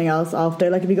for something else after.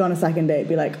 Like if you go on a second date,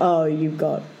 be like, oh, you've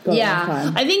got yeah.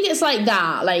 time. I think it's like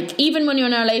that. Like even when you're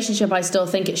in a relationship, I still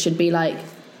think it should be like.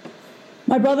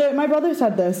 My brother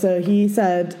said this. So he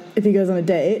said if he goes on a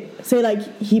date, say like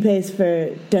he pays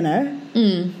for dinner,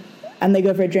 and they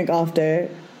go for a drink after,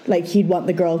 like he'd want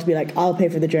the girl to be like, I'll pay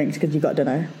for the drinks because you got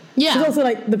dinner. Yeah. There's also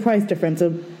like the price difference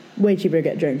of way cheaper to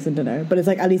get drinks than dinner, but it's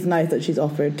like at least nice that she's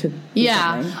offered to.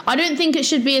 Yeah, something. I don't think it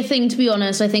should be a thing, to be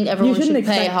honest. I think everyone should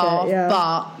pay half,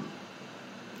 but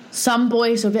some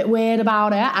boys are a bit weird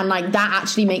about it, and like that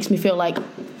actually makes me feel like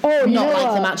not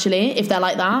like them actually if they're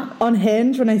like that. On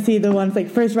Hinge, when I see the ones like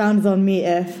first round is on me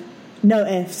if. No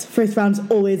ifs. First round's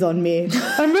always on me.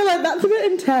 I'm really like, that's a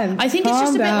bit intense. I think it's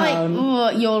just a bit like, oh,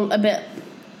 you're a bit.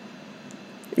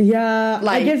 Yeah,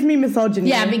 like, it gives me misogyny.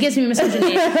 Yeah, it gives me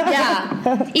misogyny.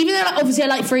 Yeah, even though like, obviously I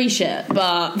like free shit,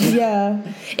 but yeah,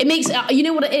 it makes you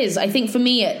know what it is. I think for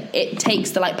me it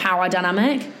takes the like power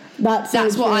dynamic. That's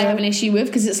what I have an issue with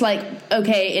because it's like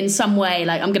okay, in some way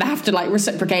like I'm gonna have to like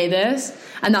reciprocate this,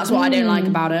 and that's what I don't like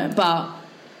about it. But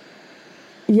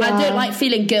I don't like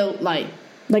feeling guilt like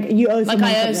you owe someone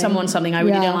I owe someone something. I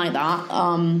really don't like that.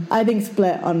 I think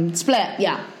split,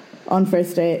 yeah, on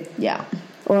first date, yeah.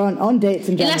 Or on dates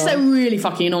in general. Unless they're really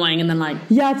fucking annoying and then like...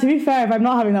 Yeah, to be fair, if I'm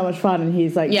not having that much fun and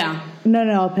he's like... Yeah. No,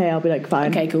 I'll pay. I'll be like,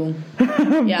 fine. Okay, cool.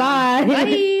 Yeah. Bye. Bye.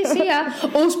 See ya.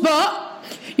 Also, but...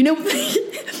 You know,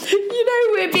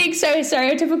 we're being so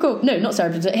stereotypical. No, not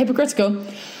stereotypical. Hypocritical.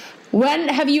 When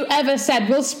have you ever said,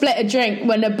 we'll split a drink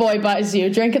when a boy buys you a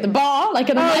drink at the bar? Like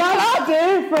at a nightclub?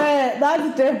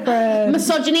 That's different.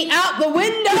 Misogyny out the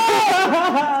window!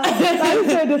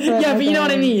 That's so different. Yeah, but you know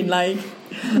what I mean? Like...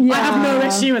 Yeah. I have no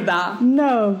issue with that.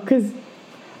 No, because if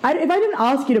I didn't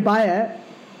ask you to buy it,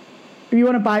 if you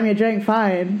want to buy me a drink,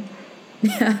 fine.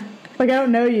 Yeah. Like, I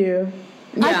don't know you.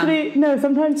 Yeah. Actually, no,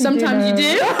 sometimes you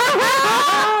do.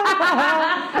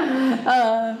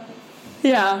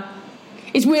 Yeah.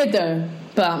 It's weird, though,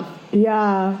 but...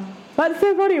 Yeah. That's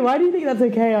so funny. Why do you think that's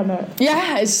okay on it?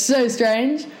 Yeah, it's so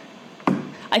strange.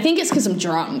 I think it's because I'm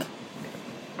drunk.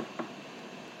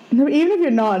 No, even if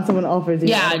you're not and someone offers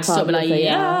you I'd still be like,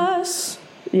 yes.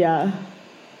 Yeah.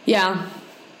 Yeah.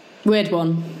 Weird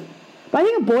one. But I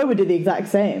think a boy would do the exact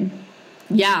same.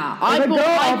 Yeah.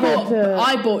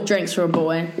 I bought drinks for a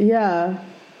boy. Yeah.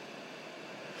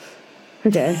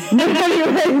 Okay.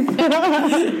 Anyways.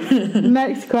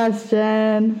 Next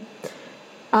question.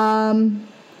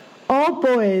 All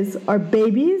boys are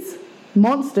babies,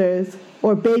 monsters,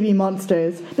 or baby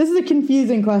monsters? This is a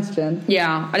confusing question.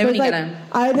 Yeah, I don't really get it.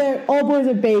 Either all boys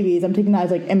are babies, I'm taking that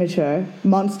as like immature,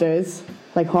 monsters,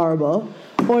 like horrible,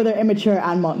 or they're immature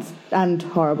and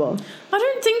horrible. I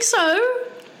don't think so.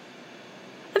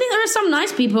 I think there are some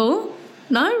nice people.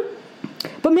 No?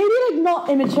 But maybe like not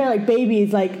immature, like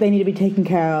babies, like they need to be taken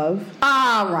care of.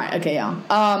 Ah, right, okay, yeah.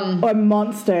 Or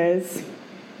monsters.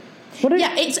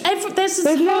 There's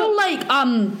this whole like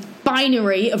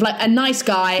binary of like a nice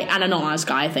guy and a not nice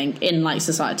guy, I think, in like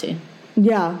society.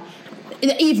 Yeah.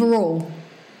 Either or.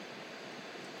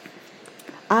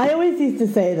 I always used to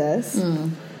say this,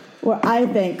 where I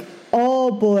think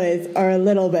all boys are a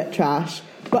little bit trash,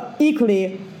 but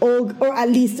equally all, or at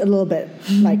least a little bit,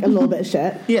 like a little bit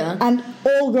shit. Yeah. And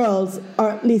all girls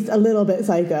are at least a little bit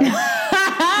psycho. You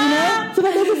know? So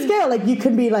like there's a scale, like you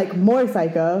can be like more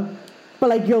psycho, but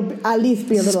like you'll at least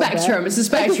be a little spectrum. It's a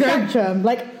spectrum. It's a spectrum.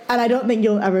 Like, and I don't think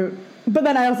you'll ever. But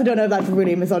then I also don't know if that's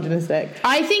really misogynistic.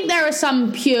 I think there are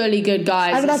some purely good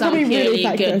guys and some purely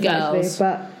really good girls.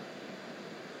 Actually,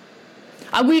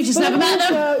 but we've just never met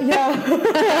them. Yeah.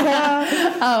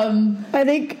 I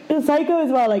think psycho as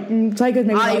well. Like psycho is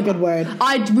maybe not a good word.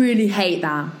 I really hate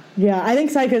that. Yeah, I think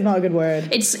psycho is not a good word.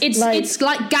 It's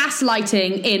like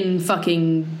gaslighting in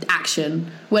fucking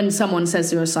action when someone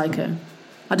says you're a psycho.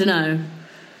 I don't know.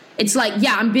 It's like,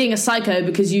 yeah, I'm being a psycho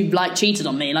because you like cheated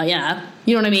on me. Like, yeah,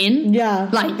 you know what I mean? Yeah.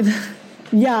 Like,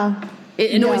 yeah.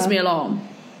 It annoys me a lot.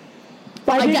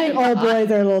 But I do think all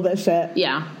boys are a little bit shit.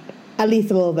 Yeah. At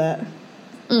least a little bit.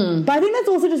 But I think that's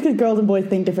also just because girls and boys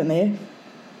think differently.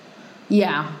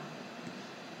 Yeah.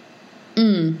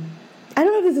 I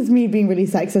don't know if this is me being really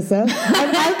sexist, though.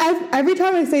 Every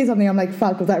time I say something, I'm like,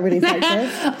 fuck, was that really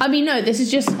sexist? I mean, no, this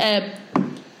is just a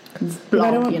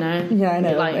blog, you know? Yeah, I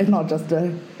know. Like, it's not just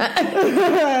a...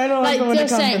 I don't like,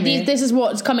 just saying, this is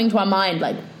what's coming to our mind.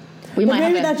 Like, we might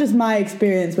maybe have that's just my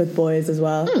experience with boys as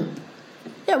well.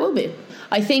 Yeah, it will be.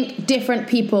 I think different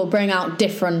people bring out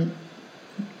different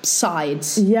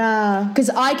sides. Yeah. Because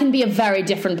I can be a very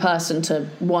different person to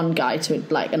one guy to,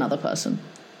 like, another person.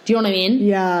 Do you know what I mean?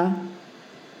 Yeah.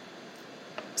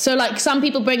 So, like, some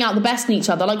people bring out the best in each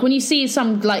other. Like, when you see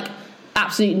some, like,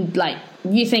 absolute, like,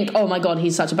 you think, oh, my God,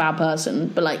 he's such a bad person.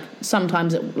 But, like,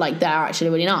 sometimes, they're actually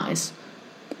really nice.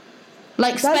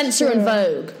 Like, That's Spencer true. and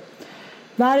Vogue.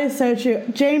 That is so true.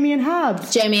 Jamie and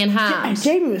Habs.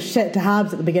 Jamie was shit to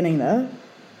Habs at the beginning, though.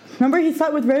 Remember, he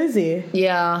slept with Rosie.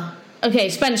 Yeah. Okay,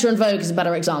 Spencer and Vogue is a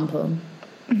better example.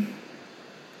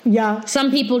 Yeah.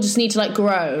 Some people just need to, like,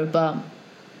 grow, but...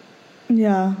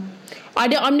 Yeah. I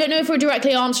don't know if we're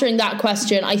directly answering that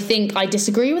question. I think I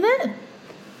disagree with it.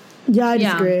 Yeah, I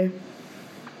disagree.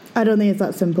 I don't think it's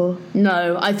that simple.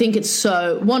 No, I think it's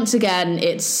so... Once again,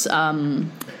 it's situational.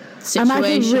 I'm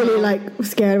actually really, like,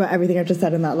 scared about everything I've just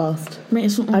said in that last.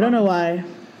 I don't know why.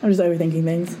 I'm just overthinking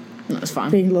things. No, it's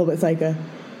fine. Being a little bit psycho.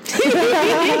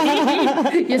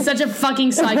 You're such a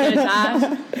fucking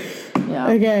psychopath. Yeah.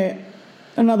 Okay,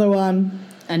 another one.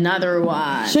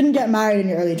 Shouldn't get married in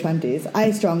your early 20s.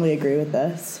 I strongly agree with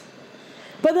this.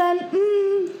 But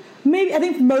then, maybe, I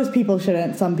think most people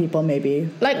shouldn't. Some people maybe.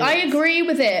 Like, I agree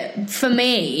with it for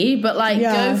me, but, like,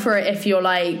 go for it if you're,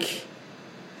 like...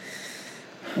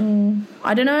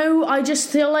 I don't know. I just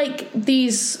feel like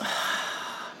these...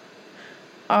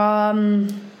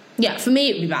 yeah, for me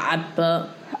it would be bad, but...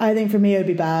 I think for me it would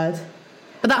be bad.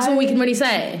 But that's all we can really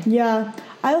say. Yeah.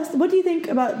 What do you think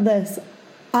about this?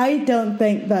 I don't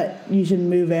think that you should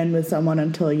move in with someone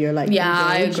until you're, like, engaged.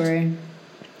 I agree.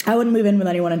 I wouldn't move in with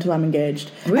anyone until I'm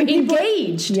engaged.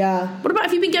 Engaged? Yeah. What about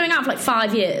if you've been going out for, like,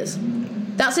 5 years?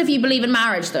 That's if you believe in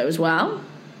marriage, though, as well.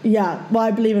 Yeah, well,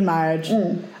 I believe in marriage.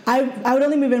 I would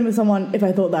only move in with someone if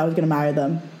I thought that I was going to marry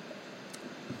them.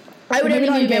 I would only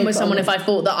move in with someone if I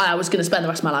thought that I was going to spend the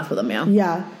rest of my life with them,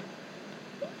 Yeah.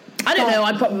 I don't know,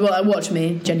 I'd probably watch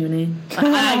me, genuinely. I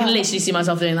can literally see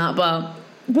myself doing that, but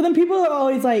then people are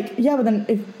always like, yeah, but then,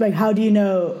 if, like, how do you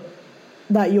know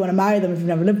that you want to marry them if you've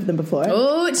never lived with them before?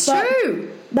 Oh, it's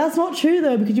true. That's not true,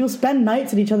 though, because you'll spend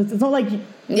nights at each other. It's not like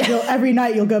every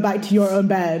night you'll go back to your own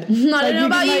bed. I don't know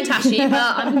about you, Tashi, but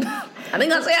I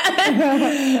think that's it.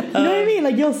 You know what I mean?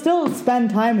 Like, you'll still spend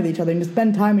time with each other and just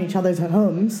spend time in each other's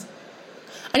homes.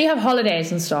 And you have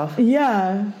holidays and stuff.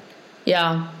 Yeah.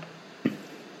 Yeah.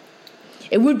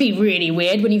 It would be really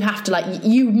weird when you have to, like,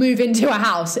 you move into a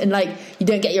house and, like, you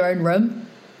don't get your own room.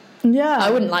 Yeah.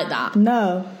 I wouldn't like that.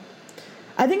 No.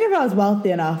 I think if I was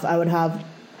wealthy enough, I would have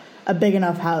a big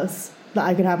enough house that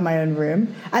I could have my own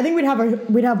room. I think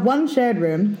we'd have one shared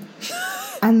room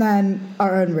and then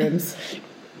our own rooms.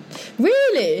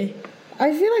 Really?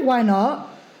 I feel like, why not?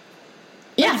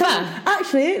 Yeah, like, fair.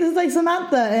 Actually, there's, like,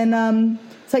 Samantha in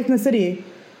Sex and the City.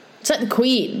 It's like the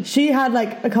Queen. She had,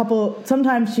 like, a couple...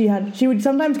 Sometimes she would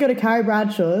sometimes go to Carrie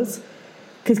Bradshaw's,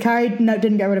 because Carrie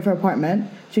didn't get rid of her apartment.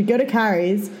 She'd go to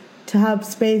Carrie's to have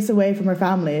space away from her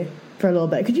family for a little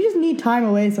bit. Because you just need time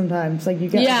away sometimes. Like, you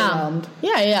get overwhelmed.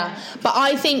 Yeah. But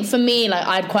I think for me, like,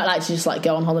 I'd quite like to just, like,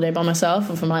 go on holiday by myself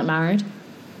if I'm, like, married.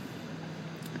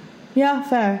 Yeah,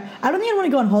 fair. I don't think I'd want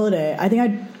to go on holiday. I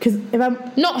think because if I'm...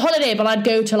 Not holiday, but I'd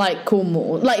go to, like,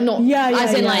 Cornwall. Like, not...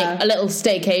 as in, like, a little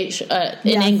staycation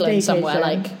in England staycation somewhere.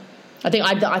 Like, I think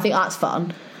that's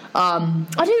fun. I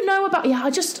don't know about... Yeah,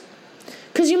 I just...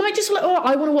 Because you might just, like,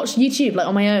 I want to watch YouTube, like,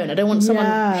 on my own. I don't want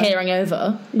someone peering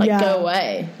over. Like, go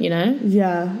away, you know?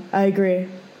 Yeah, I agree.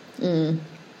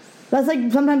 That's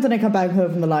like, sometimes when I come back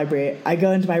home from the library, I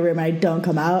go into my room and I don't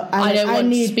come out. I don't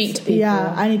want to speak to people.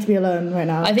 Yeah, I need to be alone right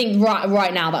now. I think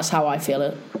right now that's how I feel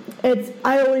it.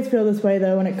 I always feel this way,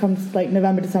 though, when it comes to, like,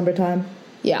 November, December time.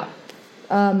 Yeah.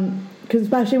 Because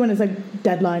especially when it's, like,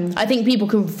 deadlines. I think people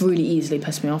could really easily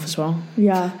piss me off as well.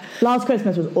 Yeah. Last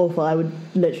Christmas was awful. I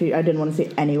didn't want to see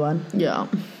anyone. Yeah.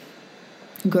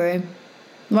 Agree.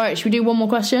 Right, should we do one more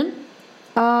question?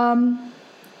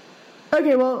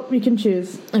 Okay, well, we can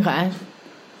choose. Okay.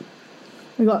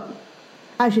 We got...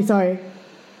 Actually, sorry.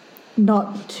 You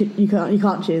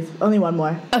can't choose. Only one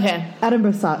more. Okay.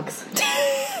 Edinburgh sucks.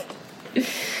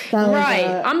 Right.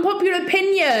 Unpopular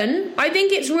opinion. I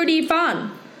think it's really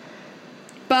fun.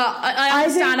 but I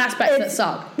understand think aspects that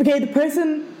suck. Okay, the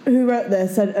person who wrote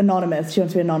this said anonymous. She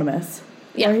wants to be anonymous.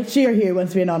 Yeah. Or she or he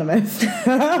wants to be anonymous.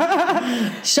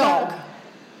 Shock.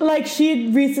 Like,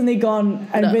 she'd recently gone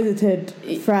and visited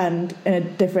a friend in a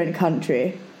different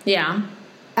country. Yeah.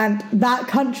 And that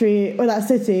country, or that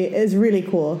city, is really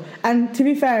cool. And to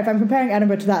be fair, if I'm comparing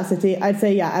Edinburgh to that city, I'd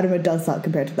say, yeah, Edinburgh does suck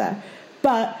compared to there.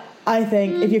 But I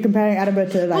think if you're comparing Edinburgh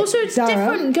to, like, also, it's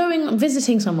Durham, different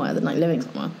visiting somewhere than, like, living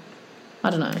somewhere. I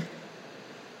don't know.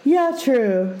 Yeah,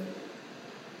 true.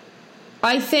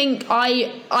 I think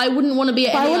I wouldn't want to be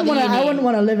at any other uni. I wouldn't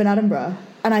want to live in Edinburgh.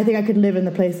 And I think I could live in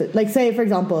the place that, like, say, for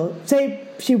example, say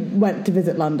she went to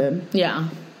visit London. Yeah.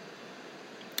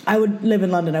 I would live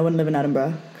in London. I wouldn't live in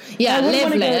Edinburgh. Yeah,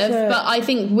 live. But I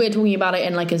think we're talking about it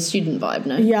in, like, a student vibe,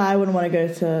 no? Yeah, I wouldn't want to go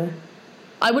to...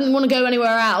 I wouldn't want to go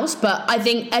anywhere else, but I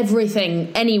think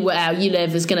everything, anywhere you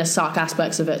live, is going to suck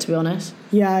aspects of it, to be honest.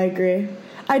 Yeah, I agree.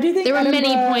 I do think there are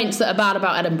many points that are bad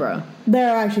about Edinburgh.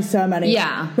 There are actually so many.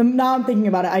 Yeah. Now I'm thinking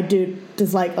about it, I do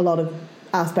dislike a lot of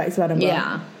aspects of Edinburgh.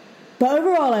 Yeah. But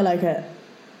overall, I like it.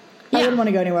 Yeah. I wouldn't want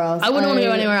to go anywhere else. I wouldn't want to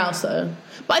go anywhere else, though.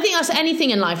 But I think that's anything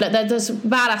in life. Like, there's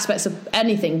bad aspects of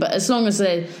anything, but as long as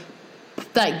they,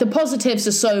 like, the positives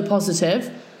are so positive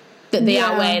that they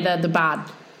outweigh the bad.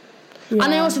 Yeah.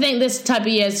 And I also think this type of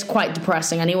year is quite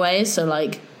depressing anyway, so,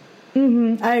 like...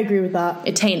 I agree with that.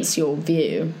 It taints your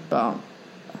view, but...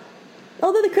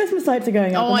 Although the Christmas lights are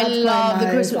going up. Oh, I love the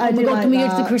Christmas... Oh my God, can we go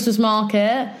to the Christmas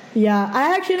market? Yeah,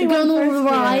 I actually go on all the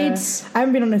rides. I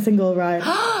haven't been on a single ride.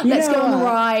 Let's go on the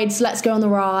rides. Let's go on the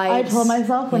rides. I told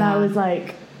myself when I was,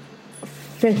 like,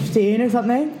 15 or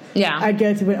something... Yeah, I'd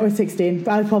go to, or 16,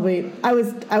 but I was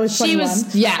 21. She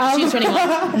was 21.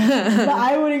 But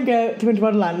I wouldn't go to Winter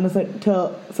Wonderland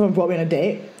until someone brought me on a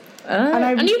date.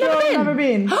 And you've never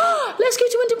been? Let's go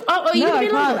to Winter. Oh, you never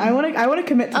been? I want to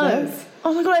commit to this.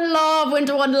 Oh my God, I love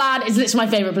Winter Wonderland. It's literally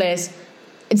my favourite place.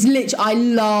 It's literally, I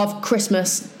love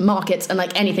Christmas markets and,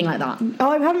 like, anything like that. Oh,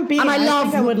 I haven't been. And I love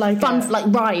think I would like fun, it. like,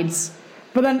 rides.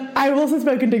 But then I've also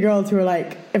spoken to girls who are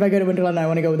like, if I go to Winterland, I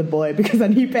want to go with a boy because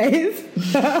then he pays.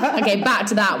 Okay, back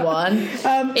to that one.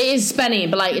 It is spenny,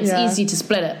 but, like, it's easy to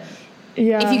split it.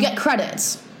 Yeah. If you get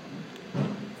credits.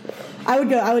 I would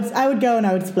go. I would go and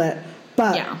I would split.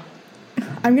 But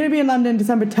I'm going to be in London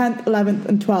December 10th, 11th,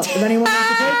 and 12th. If anyone wants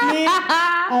to take me,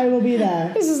 I will be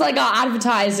there. This is like our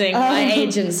advertising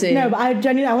agency. No, but I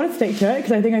genuinely want to stick to it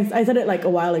because I think I said it like a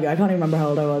while ago. I can't even remember how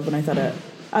old I was when I said it.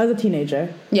 I was a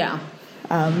teenager. Yeah.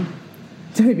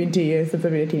 It's only been 2 years since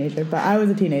I've been a teenager, but I was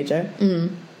a teenager.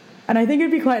 And I think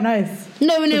it'd be quite nice.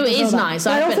 No, it is nice.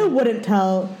 But I also wouldn't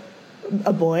tell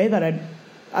a boy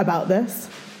about this.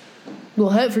 Well,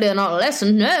 hopefully they're not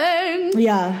listening.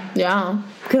 Yeah. Yeah.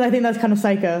 Because I think that's kind of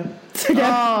psycho. Oh,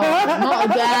 not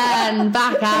again.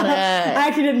 Back at it. I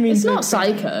actually didn't mean It's not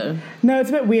psycho. No, it's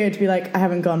a bit weird to be like, I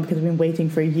haven't gone because I've been waiting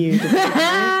for you to take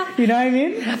me. You know what I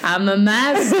mean? I'm a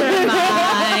mastermind.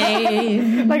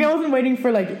 Like, I wasn't waiting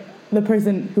for, like, the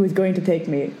person who was going to take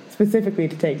me, specifically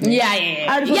to take me. Yeah.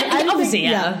 Obviously.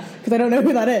 Because I don't know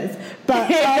who that is.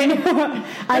 But I think it'd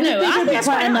be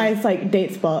quite a nice, like,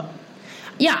 date spot.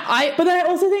 Yeah, But then I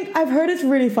also think I've heard it's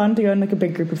really fun to go in like a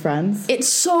big group of friends. It's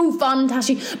so fun to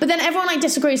actually, but then everyone like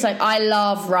disagrees. Like, I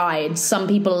love rides. Some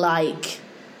people like,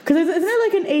 because isn't there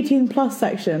like an 18+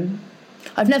 section?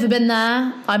 I've never been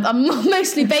there. I'm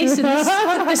mostly based in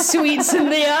the sweets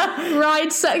and the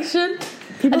ride section.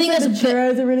 People I think the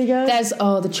churros are really good.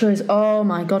 The churros. Oh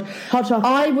my God, hot chocolate.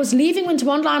 I was leaving Winter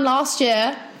Wonderland last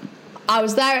year. I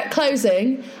was there at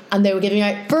closing, and they were giving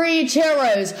out free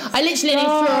churros. I literally threw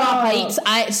up.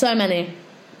 I ate so many.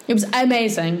 It was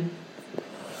amazing.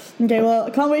 Okay, well, I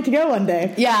can't wait to go one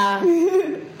day. Yeah.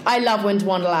 I love Winter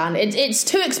Wonderland. It's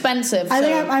too expensive. I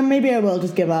think maybe I will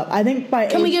just give up. I think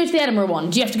Can we go to the Edinburgh one?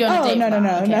 Do you have to go on a date? No.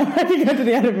 Okay. No, I can go to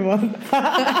the Edinburgh one.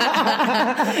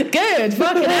 Good.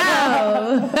 Fucking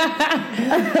hell.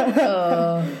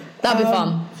 That'd be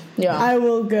fun. Yeah. I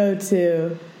will go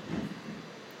to...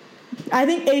 I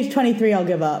think age 23 I'll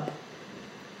give up.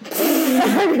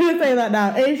 I'm going to say that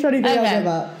now. Age 23 I'll give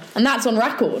up. And that's on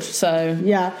record, so...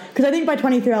 Yeah, because I think by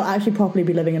 23 I'll actually properly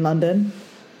be living in London.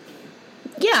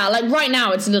 Yeah, like right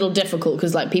now it's a little difficult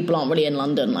because like people aren't really in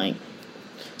London, like...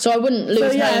 So I wouldn't lose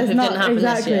hope if it didn't happen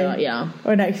this year. Yeah.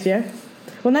 Or next year.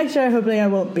 Well, next year hopefully I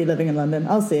won't be living in London.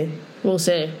 I'll see. We'll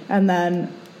see. And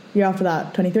then year after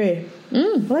that, 23.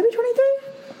 Will I be 23?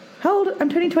 How old? I'm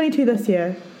turning 22 this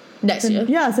year. Next year?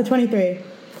 Yeah, so 23.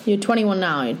 You're 21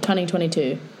 now, you're turning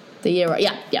 22. The year...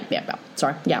 Yeah.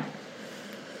 Sorry, yeah.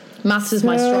 Maths is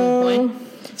my strong point.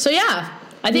 So yeah,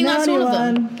 I think that's all of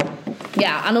them.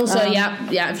 Yeah, and also,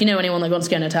 if you know anyone that wants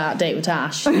to go on a date with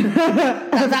Tash,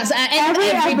 that's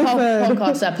every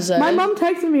podcast episode. My mum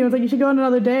texted me and was like, you should go on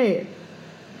another date.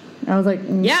 I was like,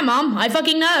 yeah, Mum, I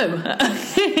fucking know.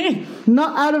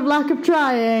 Not out of lack of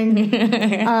trying.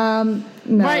 No.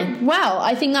 Right, well,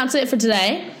 I think that's it for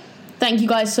today. Thank you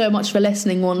guys so much for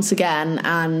listening once again,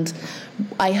 and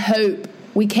I hope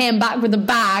we came back with a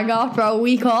bag after our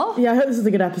week off. Yeah, I hope this was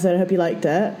a good episode. I hope you liked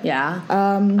it. Yeah.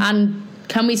 And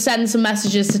can we send some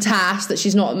messages to Tash that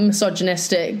she's not a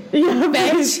misogynistic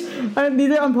bitch?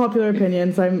 These are unpopular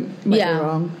opinions, so I might be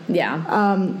wrong. Yeah.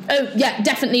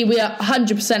 Definitely we are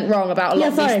 100% wrong about a lot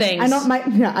of these things. I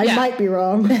might be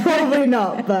wrong. Probably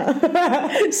not, but...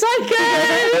 Psycho!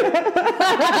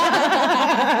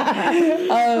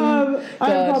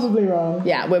 I'm probably wrong.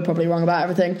 Yeah, we're probably wrong about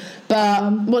everything.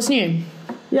 But what's new?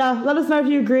 Yeah, let us know if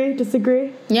you agree,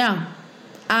 disagree. Yeah.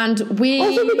 And we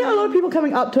get a lot of people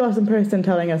coming up to us in person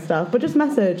telling us stuff, but just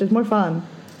message, it's more fun.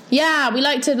 Yeah, we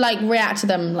like to react to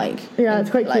them it's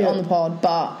quite cute on the pod.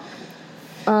 But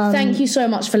thank you so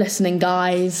much for listening,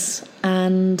 guys,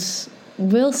 and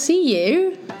we'll see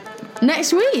you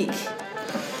next week.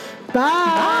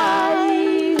 Bye.